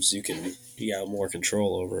homes you got more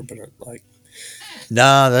control over, but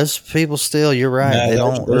nah, those people still. You're right. They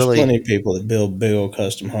don't there's really. Plenty of people that build big old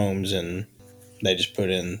custom homes and they just put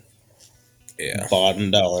in bottom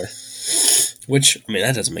dollar. Which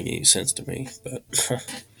that doesn't make any sense to me, but.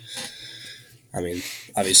 I mean,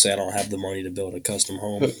 obviously, I don't have the money to build a custom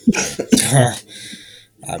home.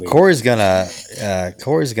 Corey's gonna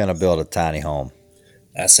build a tiny home.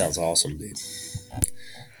 That sounds awesome, dude.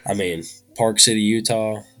 I mean, Park City,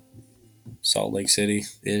 Utah, Salt Lake City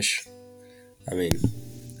ish. I mean,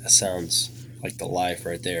 that sounds like the life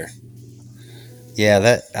right there.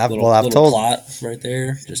 Yeah, I've little told plot right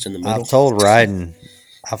there, just in the middle. I've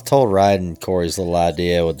told Ryden Corey's little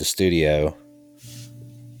idea with the studio.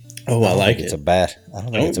 Oh, I like it. It's a bad. I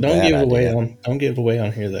don't think it's a bad give it idea. away don't give it away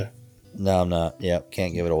on here though. No, I'm not. Yep,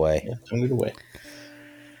 can't give it away. Yeah, don't give it away.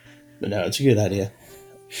 But no, it's a good idea.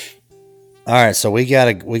 All right, so we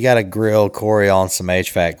gotta grill Corey on some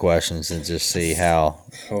HVAC questions and just see how.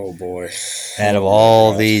 Oh boy! Out of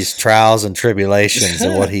all these trials and tribulations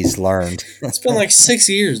and what he's learned, it's been like 6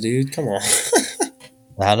 years, dude. Come on.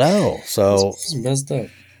 I know. So it's messed up.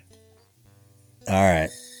 All right.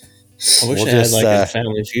 I wish I had like a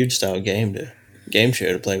Family Feud style game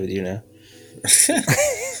show to play with you now.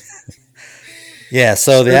 Yeah.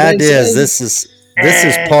 So the idea is this is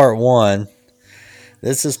part one.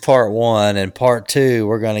 This is part one, and part two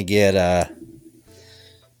we're gonna get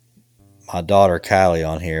my daughter Kylie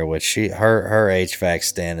on here, which her HVAC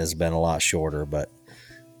stand has been a lot shorter, but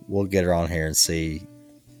we'll get her on here and see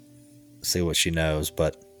what she knows.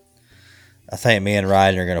 But I think me and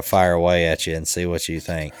Ryan are going to fire away at you and see what you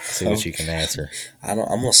think, see what you can answer. I'm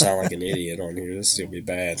going to sound like an idiot on here. This is going to be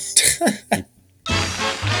bad.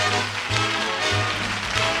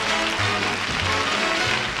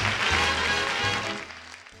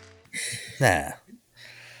 Nah.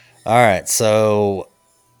 All right. So,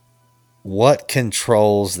 what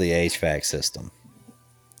controls the HVAC system?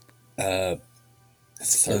 That's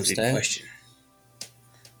a thermostat. Question.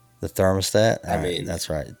 The thermostat. I mean, that's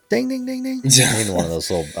right. Ding, ding, ding, ding. I need one of those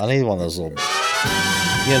little. Yeah,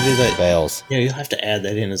 do that bells. Yeah, you'll have to add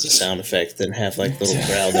that in as a sound effect, then have like little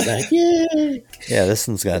crowd in the back. Yay! Yeah, this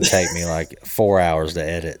one's gonna take me like 4 hours to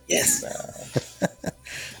edit. Yes.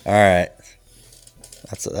 All right.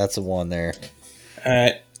 That's a one there. All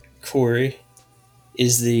right, Corey,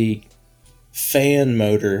 is the fan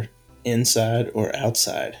motor inside or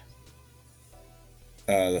outside?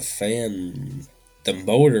 The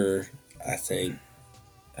motor, I think.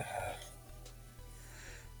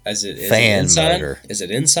 Is it inside? Motor. Is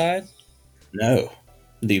it inside? No,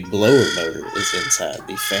 the blower motor is inside.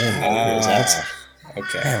 The fan motor is outside.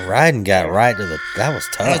 Okay. Man, Ryden got right to the. That was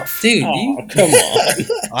tough, dude. Come on.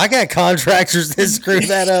 I got contractors that screw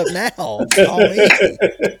that up now. Call me.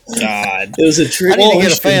 God, it was a trick. I need to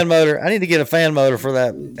get a fan motor. I need to get a fan motor for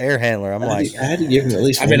that air handler. I had to give him at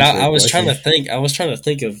least. I mean, I was trying to think. I was trying to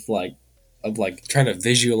think of trying to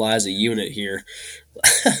visualize a unit here.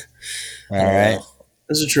 All right.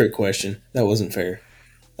 This is a trick question. That wasn't fair.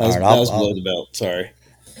 That was below the belt. Sorry.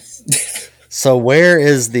 So where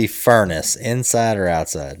is the furnace? Inside or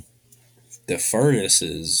outside? The furnace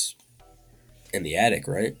is in the attic,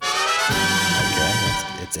 right?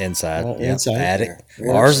 Okay, it's inside. Well, yeah, inside. Attic.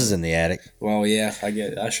 Yeah. Ours is in the attic. Well, yeah,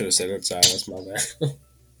 I should have said inside. That's my bad.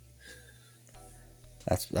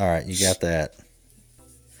 That's all right. You got that.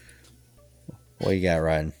 What you got,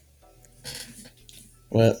 Ryan?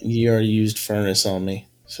 Well, you already used furnace on me,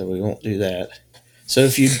 so we won't do that. So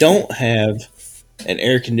if you don't have an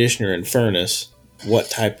air conditioner and furnace, what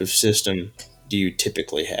type of system do you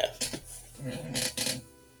typically have?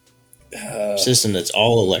 System that's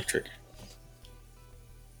all electric.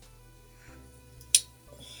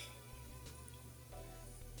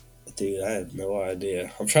 Dude, I have no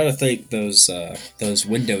idea. I'm trying to think those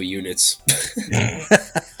window units.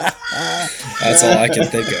 That's all I can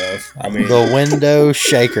think of. I mean, the window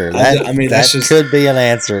shaker. That could be an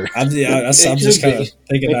answer. I'm just kind of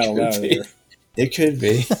thinking out loud here. It could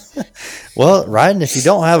be. Well, Ryan, if you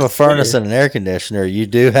don't have a furnace and an air conditioner, you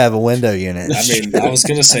do have a window unit. I mean, I was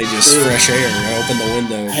gonna say just fresh air. Open the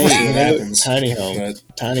window. And see what happens. Tiny home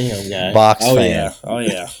guy. Box fan. Yeah. Oh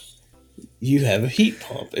yeah. You have a heat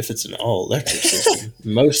pump if it's an all electric system.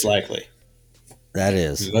 Most likely. That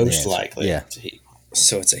is most likely. Yeah. It's a heat pump.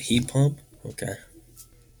 So it's a heat pump. Okay.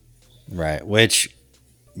 Right. Which,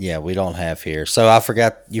 yeah, we don't have here. So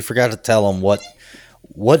you forgot to tell them what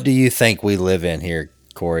do you think we live in here,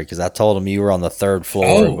 Corey? Because I told them you were on the third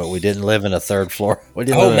floor, but we didn't live in a third floor. We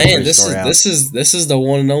didn't live in a this is the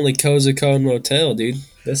one and only Cozy Cone Motel, dude.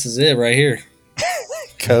 This is it right here.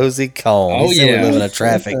 Cozy Cone. Oh yeah, we live in a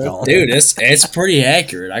traffic cone, dude. It's pretty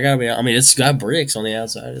accurate. I mean, it's got bricks on the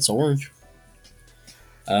outside. It's orange.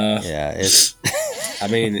 Yeah, it's. I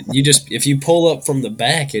mean, if you pull up from the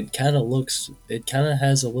back, it kind of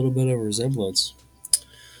has a little bit of resemblance.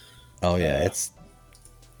 Oh yeah,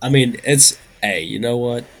 I mean, hey, you know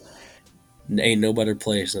what? Ain't no better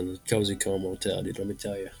place than the Cozy Cone Motel, dude. Let me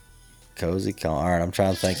tell you. Cozy Cone. All right, I'm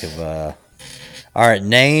trying to think of. All right,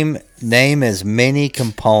 name as many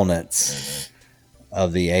components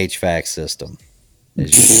of the HVAC system.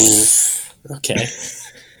 Okay.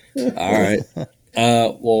 All right.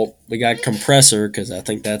 Well, we got compressor because I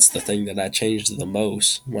think that's the thing that I changed the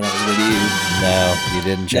most when I was with you. No, you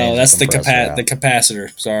didn't change. No, that's the compressor out. the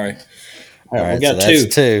capacitor. Sorry. All All right, we right, got so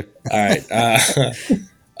that's two. All right.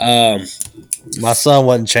 My son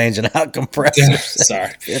wasn't changing out compressors.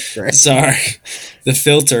 Sorry. Fifth grade. Sorry. The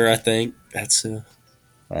filter, I think that's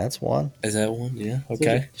That's one. is that one? Yeah.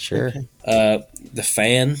 Okay. Sure. Okay. The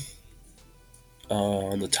fan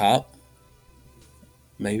on the top,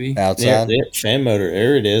 maybe. Outside. Yeah, fan motor.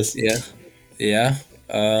 There it is. Yeah. Yeah.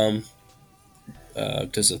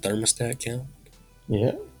 Does the thermostat count?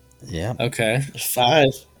 Yeah, Yeah. Okay.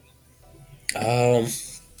 5. Um.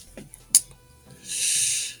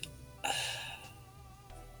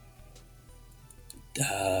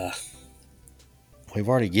 We've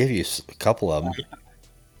already give you a couple of them.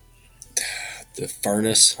 The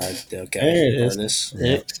furnace. Okay. There it is. Furnace.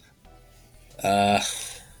 Yeah.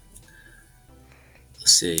 Let's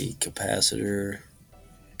see. Capacitor.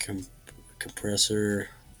 Compressor.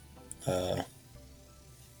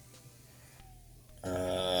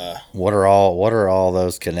 What are all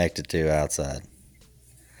those connected to outside?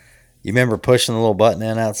 You remember pushing the little button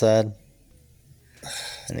in outside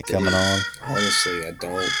and it coming on? Honestly, I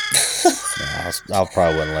don't. No, I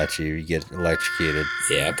probably wouldn't let you get electrocuted.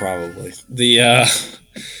 Yeah, probably.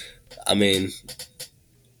 I mean,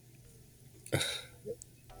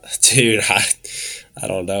 dude, I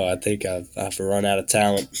don't know. I think I've run out of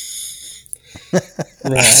talent.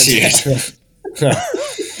 Right.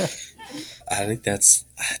 I think there's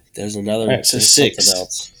another. All right, so there's 6. something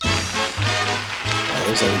else.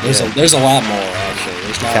 There's a lot more actually.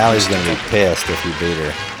 There's not Callie's just a gonna be couple. pissed if you beat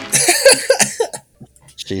her.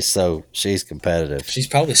 She's competitive. She's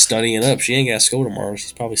probably studying up. She ain't got school tomorrow.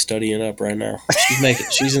 She's probably studying up right now.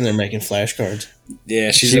 She's in there making flashcards.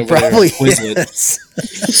 Yeah, she's She over probably there. Quizlet. is.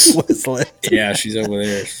 Quizlet. Yeah, she's over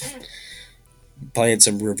there playing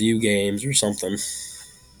some review games or something.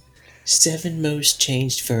 7 most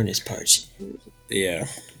changed furnace parts. Yeah.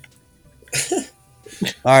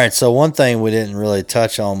 All right, so one thing we didn't really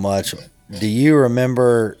touch on much. Do you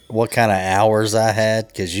remember what kind of hours I had?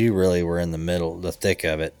 Because you really were in the thick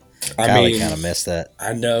of it. I Kylie mean, kind of missed that.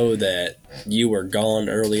 I know that you were gone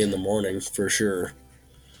early in the morning for sure.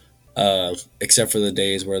 Except for the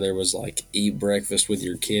days where there was like eat breakfast with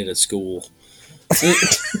your kid at school.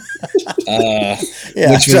 Yeah,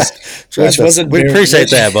 which wasn't we very appreciate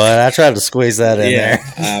much. that, bud. I tried to squeeze that in Yeah. there.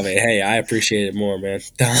 I mean, hey, I appreciate it more, man.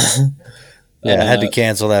 Yeah, I had to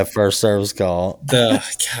cancel that first service call. God,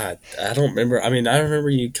 I don't remember. I mean, I remember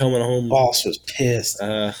you coming home. Boss was pissed.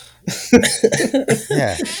 Yeah.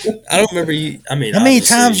 I don't remember you. I mean, How many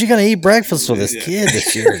obviously- times you gonna eat breakfast with this Yeah. kid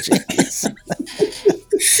this year? Jeez.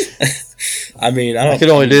 I mean, I don't. I could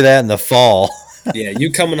only do that in the fall. Yeah,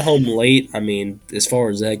 you coming home late. I mean, as far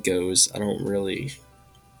as that goes, I don't really.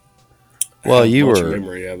 Well, have you much were-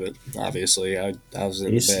 memory of it. Obviously, I was in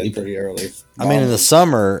You bed sleeping. pretty early. I mean, in the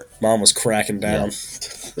summer. Mom was cracking down.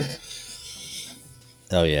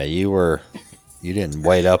 Oh yeah, you didn't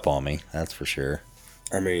wait up on me. That's for sure.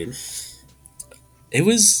 I mean, it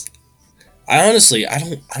was. I honestly, I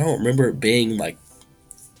don't remember it being like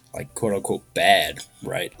quote unquote bad,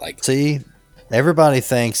 right? Like See, everybody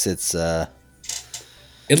thinks it's. at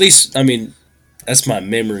least, I mean, that's my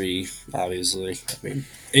memory. Obviously, I mean,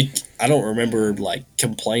 I don't remember like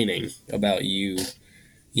complaining about you,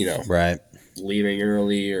 Right. leaving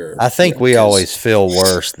early or. I think we always feel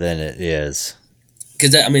worse than it is.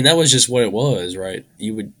 because that was just what it was, right?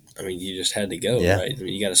 You just had to go, Yeah. right? I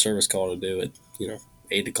mean, you got a service call to do it,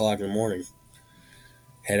 8 o'clock in the morning.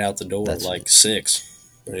 Head out the door at like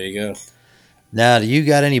 6. There you go. Now, do you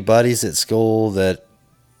got any buddies at school that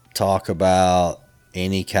talk about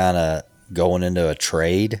any kind of going into a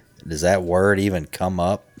trade? Does that word even come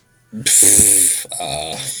up?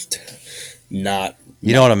 Not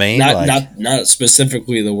You know what I mean? not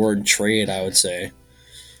specifically the word trade. I would say.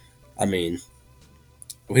 I mean,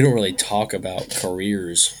 we don't really talk about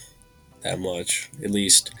careers that much. At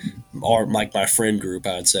least, or like my friend group,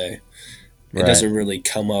 I would say. It Right. doesn't really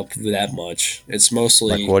come up that much. It's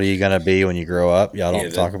mostly. Like, what are you gonna be when you grow up? Y'all don't Yeah,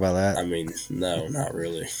 talk about that. I mean, no, not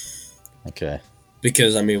really. Okay.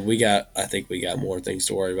 Because I mean, I think we got more things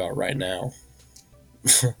to worry about right now.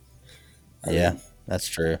 Yeah, that's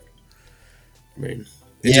true. I mean,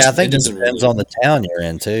 I think it doesn't depends really- on the town you're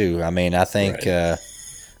in too. I mean, I think Right.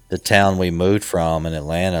 the town we moved from in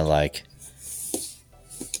Atlanta, like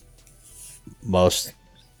most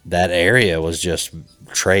that area was just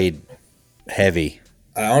trade heavy.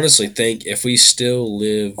 I honestly think if we still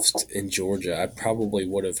lived in Georgia, I probably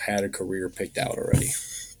would have had a career picked out already,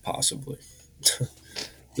 possibly,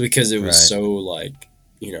 because it was Right. so like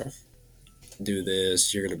do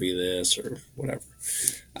this, you're going to be this or whatever.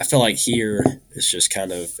 I feel like here it's just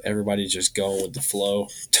kind of everybody's just going with the flow.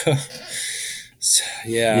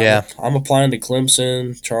 Yeah. I'm applying to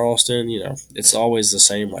Clemson, Charleston. It's always the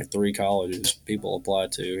same, like 3 colleges people apply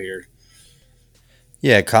to here.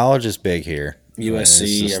 Yeah, college is big here. USC, it's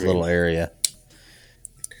this little area.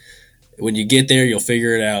 When you get there, you'll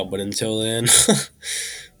figure it out. But until then,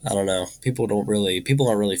 I don't know. People aren't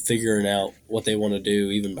really figuring out what they want to do,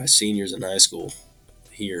 even by seniors in high school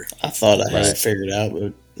here. I thought I had it figured out,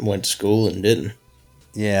 but went to school and didn't.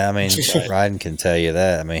 Yeah, I mean, Ryden can tell you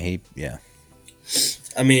that. I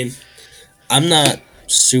mean, I'm not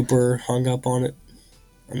super hung up on it.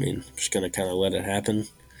 I'm just gonna kind of let it happen.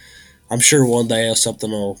 I'm sure one day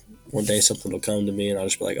something will come to me, and I'll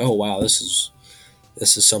just be like, "Oh wow, this is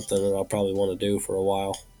something that I'll probably want to do for a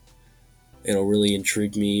while." It'll really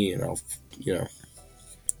intrigue me, and I'll.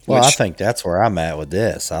 Well, I think that's where I'm at with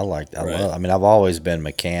this. Love. I mean, I've always been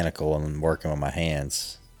mechanical and working with my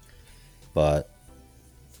hands, but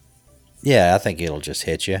yeah, I think it'll just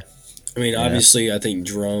hit you. Obviously, I think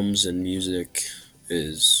drums and music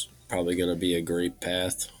is probably going to be a great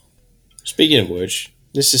path. Speaking of which,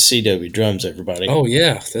 this is CW Drums, everybody. Oh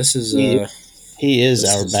yeah, this is he is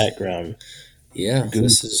our background. Yeah,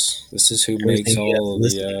 this is who makes all of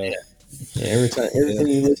the. Everything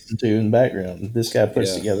you listen to in the background, this guy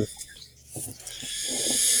puts together.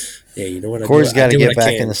 Yeah, you know what? Corey's got to get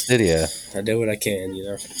back in the studio. I do what I can,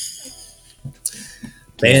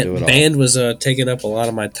 Band was taking up a lot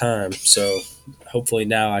of my time, so hopefully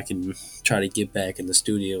now I can try to get back in the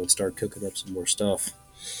studio and start cooking up some more stuff.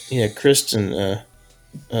 Yeah, Kristen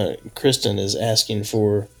is asking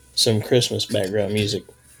for some Christmas background music.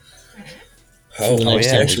 For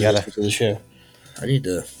the show. I need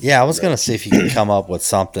to. Yeah, I was gonna see if you could come up with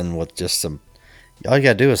something with just some. All you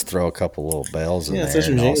gotta do is throw a couple little bells in there. Yeah, throw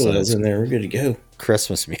some jingle bells in there. We're good to go.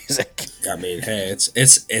 Christmas music. Hey, it's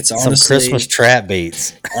honestly some Christmas trap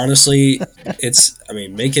beats. Honestly,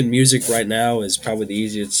 making music right now is probably the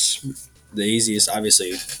easiest. The easiest,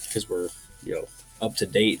 obviously, because we're up to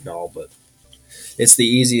date and all, but it's the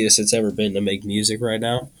easiest it's ever been to make music right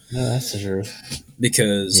now. No, that's the truth.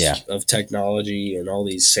 Because of technology and all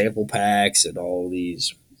these sample packs and all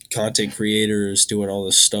these content creators doing all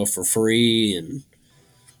this stuff for free. And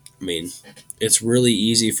it's really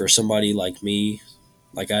easy for somebody like me,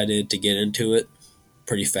 like I did, to get into it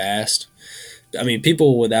pretty fast.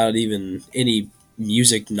 People without even any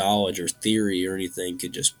music knowledge or theory or anything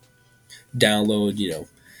could just download,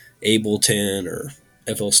 Ableton or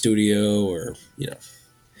FL Studio or,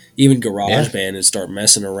 even GarageBand and start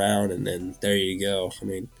messing around, and then there you go.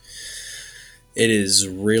 It is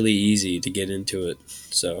really easy to get into it.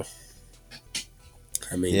 So,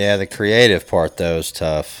 the creative part though is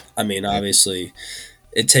tough. Obviously,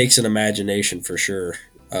 it takes an imagination for sure.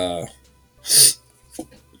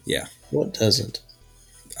 Yeah. What doesn't?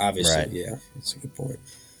 Obviously, yeah. That's a good point.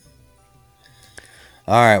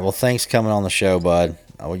 All right. Well, thanks for coming on the show, bud.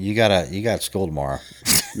 Oh, you got school tomorrow.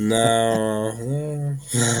 No.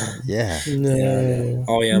 Yeah. No. Yeah.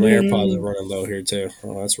 Oh yeah, my AirPods are running low here too.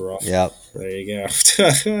 Oh, that's rough. Yep. There you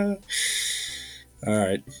go. All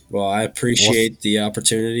right. Well, I appreciate the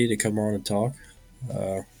opportunity to come on and talk.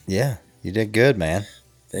 Yeah, you did good, man.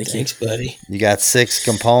 Thanks, buddy. You got 6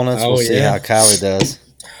 components. We'll see how Kylie does.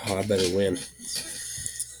 Oh, I better win.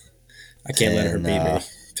 I can't let her beat me.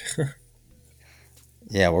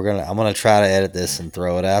 Yeah, I'm gonna try to edit this and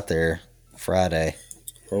throw it out there Friday.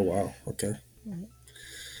 Oh wow! Okay.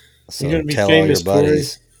 So you're gonna be tell famous, all your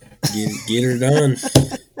buddies. Get her done.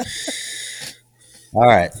 All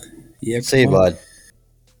right. Yeah. See you, bud.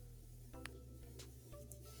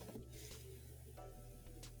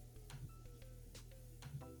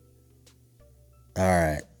 All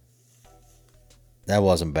right. That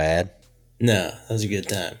wasn't bad. No, that was a good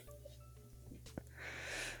time.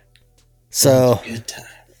 So, good time.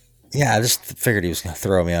 Yeah, I just figured he was going to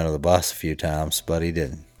throw me under the bus a few times, but he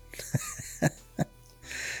didn't.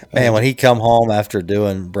 Man, when he come home after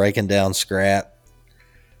breaking down scrap,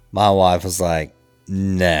 my wife was like,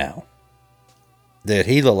 "No, dude,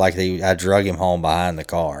 he looked like I drug him home behind the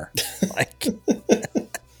car." Like,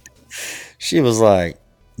 she was like,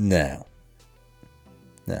 "No,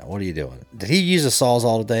 what are you doing? Did he use the saws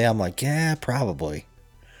all day?" I'm like, "Yeah, probably."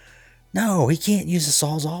 No, he can't use the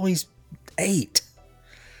saws all. He's 8.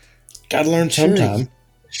 Gotta learn sometime.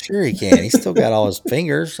 Sure he can. He's still got all his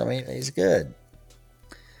fingers. He's good.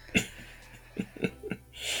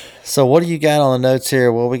 So what do you got on the notes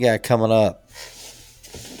here? What we got coming up?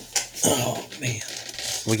 Oh, man.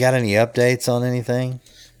 We got any updates on anything?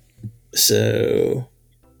 So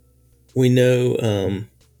we know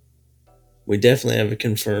we definitely have a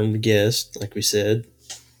confirmed guest, like we said.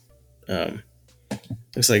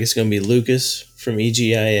 Looks like it's going to be Lucas from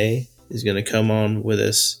EGIA. He's going to come on with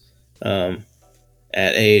us at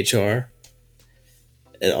AHR.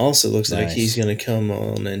 It also looks like he's going to come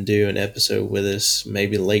on and do an episode with us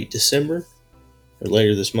maybe late December or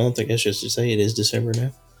later this month. I guess just to say it is December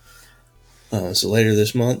now. So later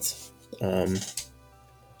this month,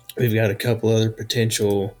 we've got a couple other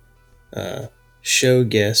potential show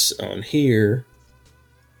guests on here.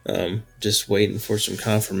 Just waiting for some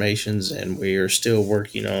confirmations, and we are still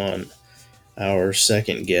working on our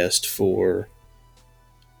second guest for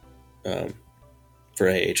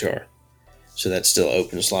AHR. So that's still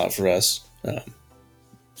open slot for us.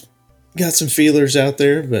 Got some feelers out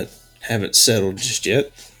there, but haven't settled just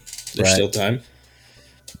yet. There's still time.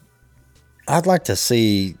 I'd like to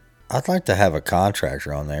have a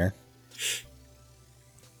contractor on there.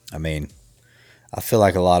 I mean, I feel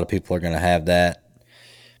like a lot of people are going to have that.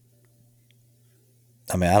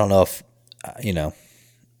 I mean, I don't know if,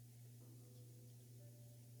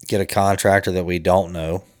 get a contractor that we don't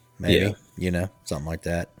know, maybe, something like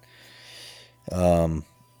that. Of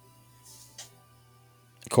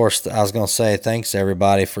course, I was going to say thanks to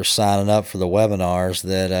everybody for signing up for the webinars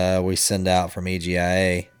that we send out from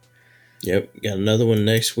EGIA. Yep, got another one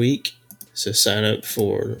next week. So sign up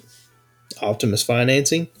for Optimus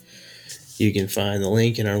Financing. You can find the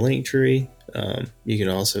link in our link tree. You can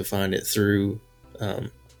also find it through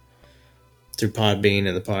Podbean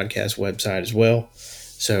and the podcast website as well.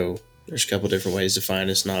 So there's a couple different ways to find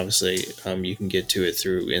us, and obviously you can get to it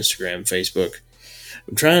through Instagram, Facebook.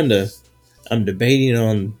 I'm debating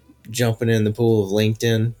on jumping in the pool of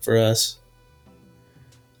LinkedIn for us.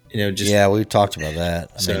 We've talked about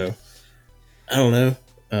that. I don't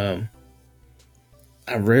know.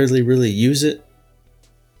 I rarely really use it,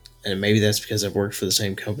 and maybe that's because I've worked for the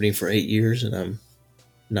same company for 8 years, and I'm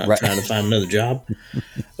not trying to find another job.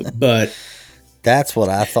 But that's what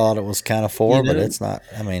I thought it was kind of for, but it's not.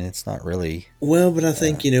 I mean, it's not really. Well, but I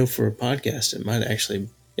think for a podcast,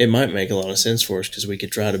 it might make a lot of sense for us because we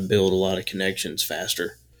could try to build a lot of connections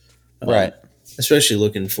faster, right? Especially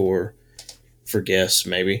looking for guests.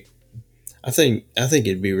 Maybe I think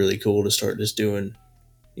it'd be really cool to start just doing.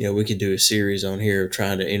 We could do a series on here of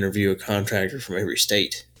trying to interview a contractor from every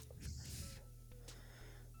state.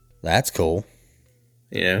 That's cool.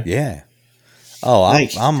 Yeah. Oh,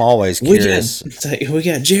 I'm always curious. We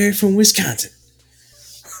got Jerry from Wisconsin.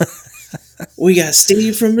 We got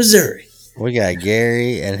Steve from Missouri. We got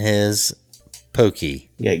Gary and his Pookie.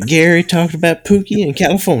 We got Gary talking about Pookie in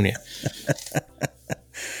California.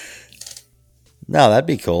 No, that'd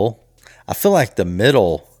be cool. I feel like the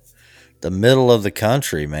middle of the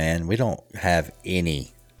country, man, we don't have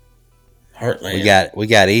any. Heartland. We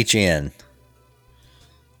got each end.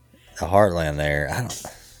 The Heartland there.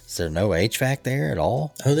 Is there no HVAC there at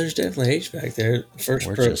all? Oh, there's definitely HVAC there.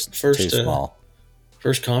 We're just too small.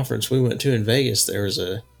 First conference we went to in Vegas, there was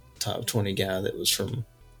a top 20 guy that was from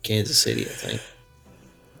Kansas City, I think.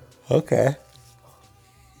 Okay.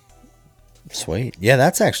 Sweet. Yeah,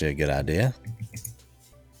 that's actually a good idea.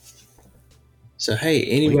 So, hey,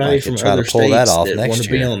 anybody from other states that want to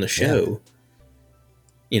be on the show,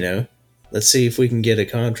 let's see if we can get a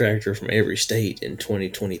contractor from every state in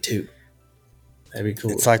 2022. That'd be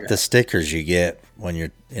cool. It's like the stickers you get when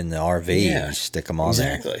you're in the RV. Yeah, you stick them on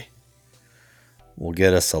there. Exactly. We'll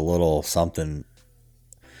get us a little something.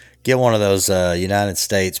 Get one of those United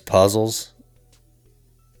States puzzles.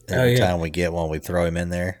 Every time we get one, we throw him in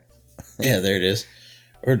there. Yeah, there it is.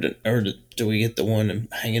 Or do we get the one and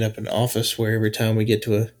hang it up in the office where every time we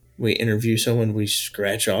we interview someone, we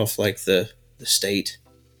scratch off like the state?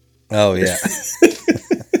 Oh, yeah.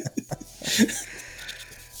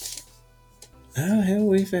 Oh, hell,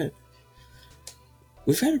 we've had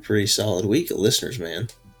a pretty solid week of listeners, man.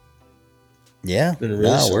 Yeah. It's been a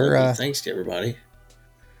really solid week. Thanks to everybody.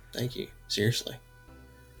 Thank you. Seriously.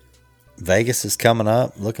 Vegas is coming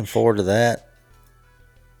up. Looking forward to that.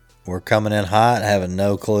 We're coming in hot, having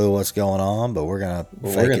no clue what's going on, but we're going to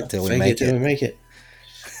fake it till we make it.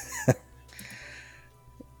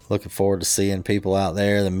 Looking forward to seeing people out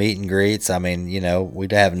there, the meet and greets. I mean,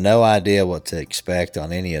 we'd have no idea what to expect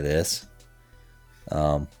on any of this.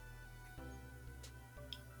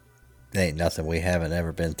 Ain't nothing we haven't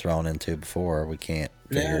ever been thrown into before. We can't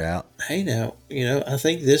figure it out. Hey, now, I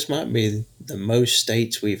think this might be the most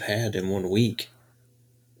states we've had in 1 week.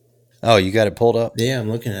 Oh, you got it pulled up? Yeah, I'm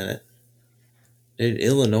looking at it. Dude,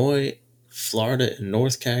 Illinois, Florida, and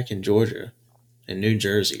North Cac, and Georgia, and New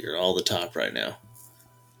Jersey are all the top right now.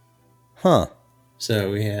 Huh.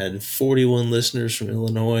 So we had 41 listeners from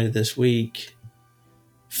Illinois this week,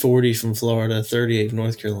 40 from Florida, 38 from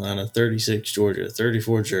North Carolina, 36 Georgia,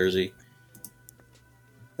 34 Jersey,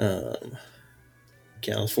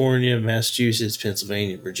 California, Massachusetts,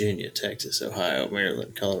 Pennsylvania, Virginia, Texas, Ohio,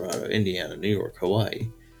 Maryland, Colorado, Indiana, New York, Hawaii,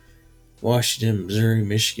 Washington, Missouri,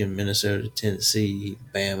 Michigan, Minnesota, Tennessee,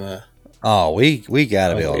 Bama. Oh, we got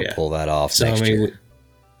to be able to pull that off next year.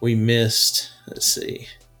 We missed, let's see.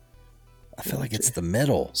 I feel like it's the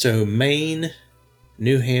middle. So Maine,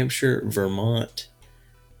 New Hampshire, Vermont,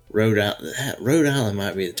 Rhode Island. Rhode Island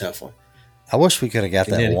might be the tough one. I wish we could have got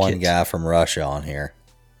that one guy from Russia on here.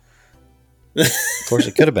 Of course,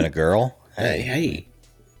 it could have been a girl. Hey,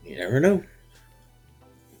 you never know.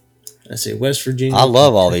 Let's see, West Virginia. I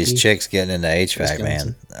love all these chicks getting into HVAC,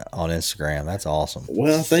 Wisconsin. Man, on Instagram. That's awesome.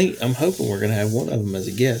 Well, I'm hoping we're going to have one of them as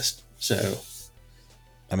a guest. So,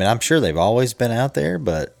 I mean, I'm sure they've always been out there,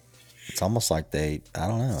 but it's almost like I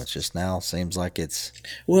don't know. It's just now seems like it's.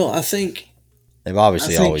 Well, I think they've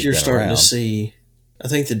obviously always been starting around. To see. I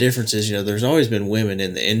think the difference is, there's always been women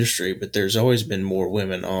in the industry, but there's always been more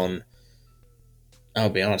women on. I'll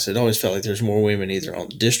be honest, it always felt like there's more women either on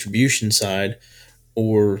the distribution side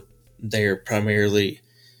or they're primarily,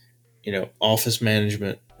 office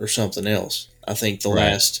management or something else. I think the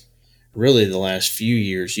last few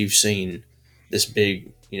years, you've seen this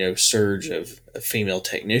big, surge of female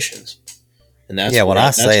technicians. And that's when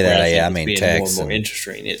I say that, I mean techs. More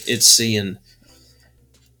interesting. It's seeing,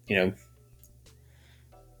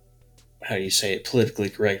 how do you say it politically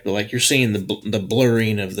correct? But like you're seeing the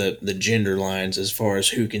blurring of the gender lines as far as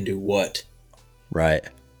who can do what. Right.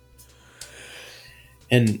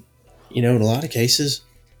 And, in a lot of cases,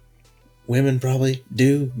 women probably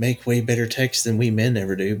do make way better techs than we men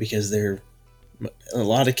ever do because they're, in a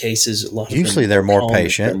lot of cases, usually they're more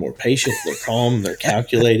patient. They're more patient. They're calm. They're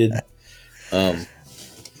calculated. My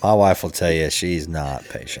wife will tell you she's not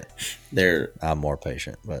patient. I'm more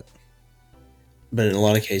patient, but in a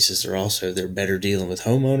lot of cases, they're better dealing with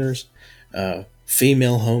homeowners.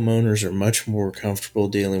 Female homeowners are much more comfortable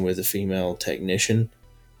dealing with a female technician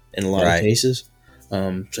in a lot of cases.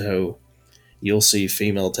 So you'll see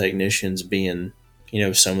female technicians being,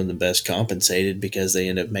 some of the best compensated because they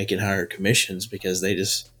end up making higher commissions because they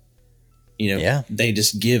just, they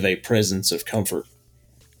just give a presence of comfort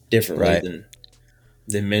differently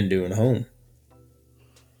than men do at home.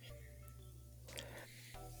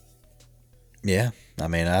 Yeah. I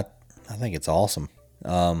mean, I think it's awesome.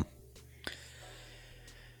 All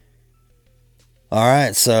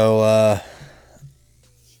right. So,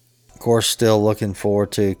 of course, still looking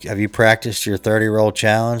forward to. Have you practiced your 30-roll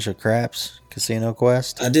challenge at Craps Casino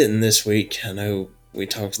Quest? I didn't this week. I know we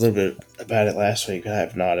talked a little bit about it last week. I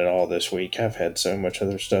have not at all this week. I've had so much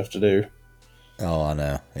other stuff to do. Oh, I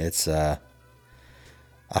know. It's I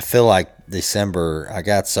feel like December. I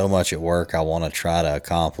got so much at work I want to try to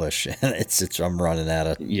accomplish, and I'm running out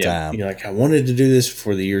of time. You're like, I wanted to do this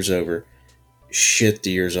before the year's over. Shit, the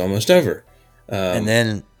year's almost over. And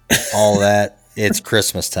then all that. It's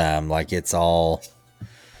Christmas time. Like it's all,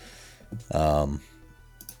 trying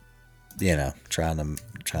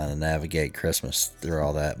to navigate Christmas through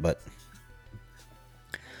all that. But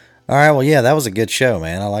all right, well, yeah, that was a good show,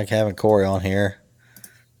 man. I like having Corey on here.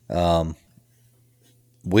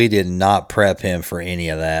 We did not prep him for any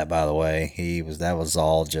of that, by the way. That was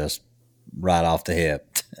all just right off the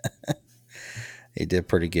hip. He did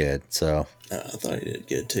pretty good. So I thought he did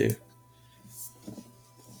good too.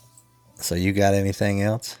 So you got anything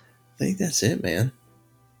else? I think that's it, man.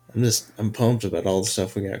 I'm pumped about all the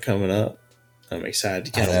stuff we got coming up. I'm excited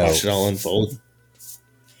to kind of watch it all unfold.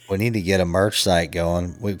 We need to get a merch site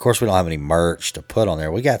going. Of course, we don't have any merch to put on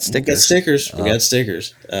there. We got stickers. We got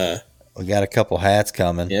stickers. We got a couple hats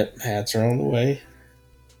coming. Yep, hats are on the way.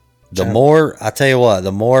 I tell you what,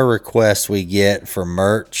 the more requests we get for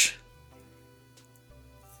merch,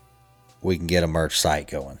 we can get a merch site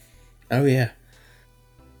going. Oh, yeah.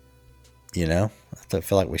 I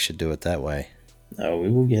feel like we should do it that way. Oh, we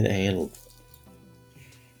will get it handled.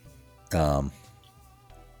 Oh,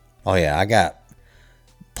 yeah, I got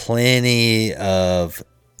plenty of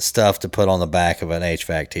stuff to put on the back of an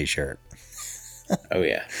HVAC t-shirt. Oh,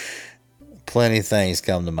 yeah. Plenty of things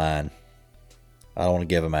come to mind. I don't want to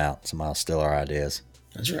give them out. Somebody will steal our ideas.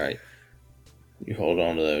 That's right. You hold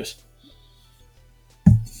on to those.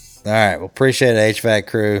 All right. Well, appreciate it, HVAC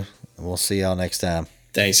crew. We'll see y'all next time.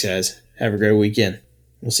 Thanks, guys. Have a great weekend.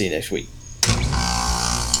 We'll see you next week.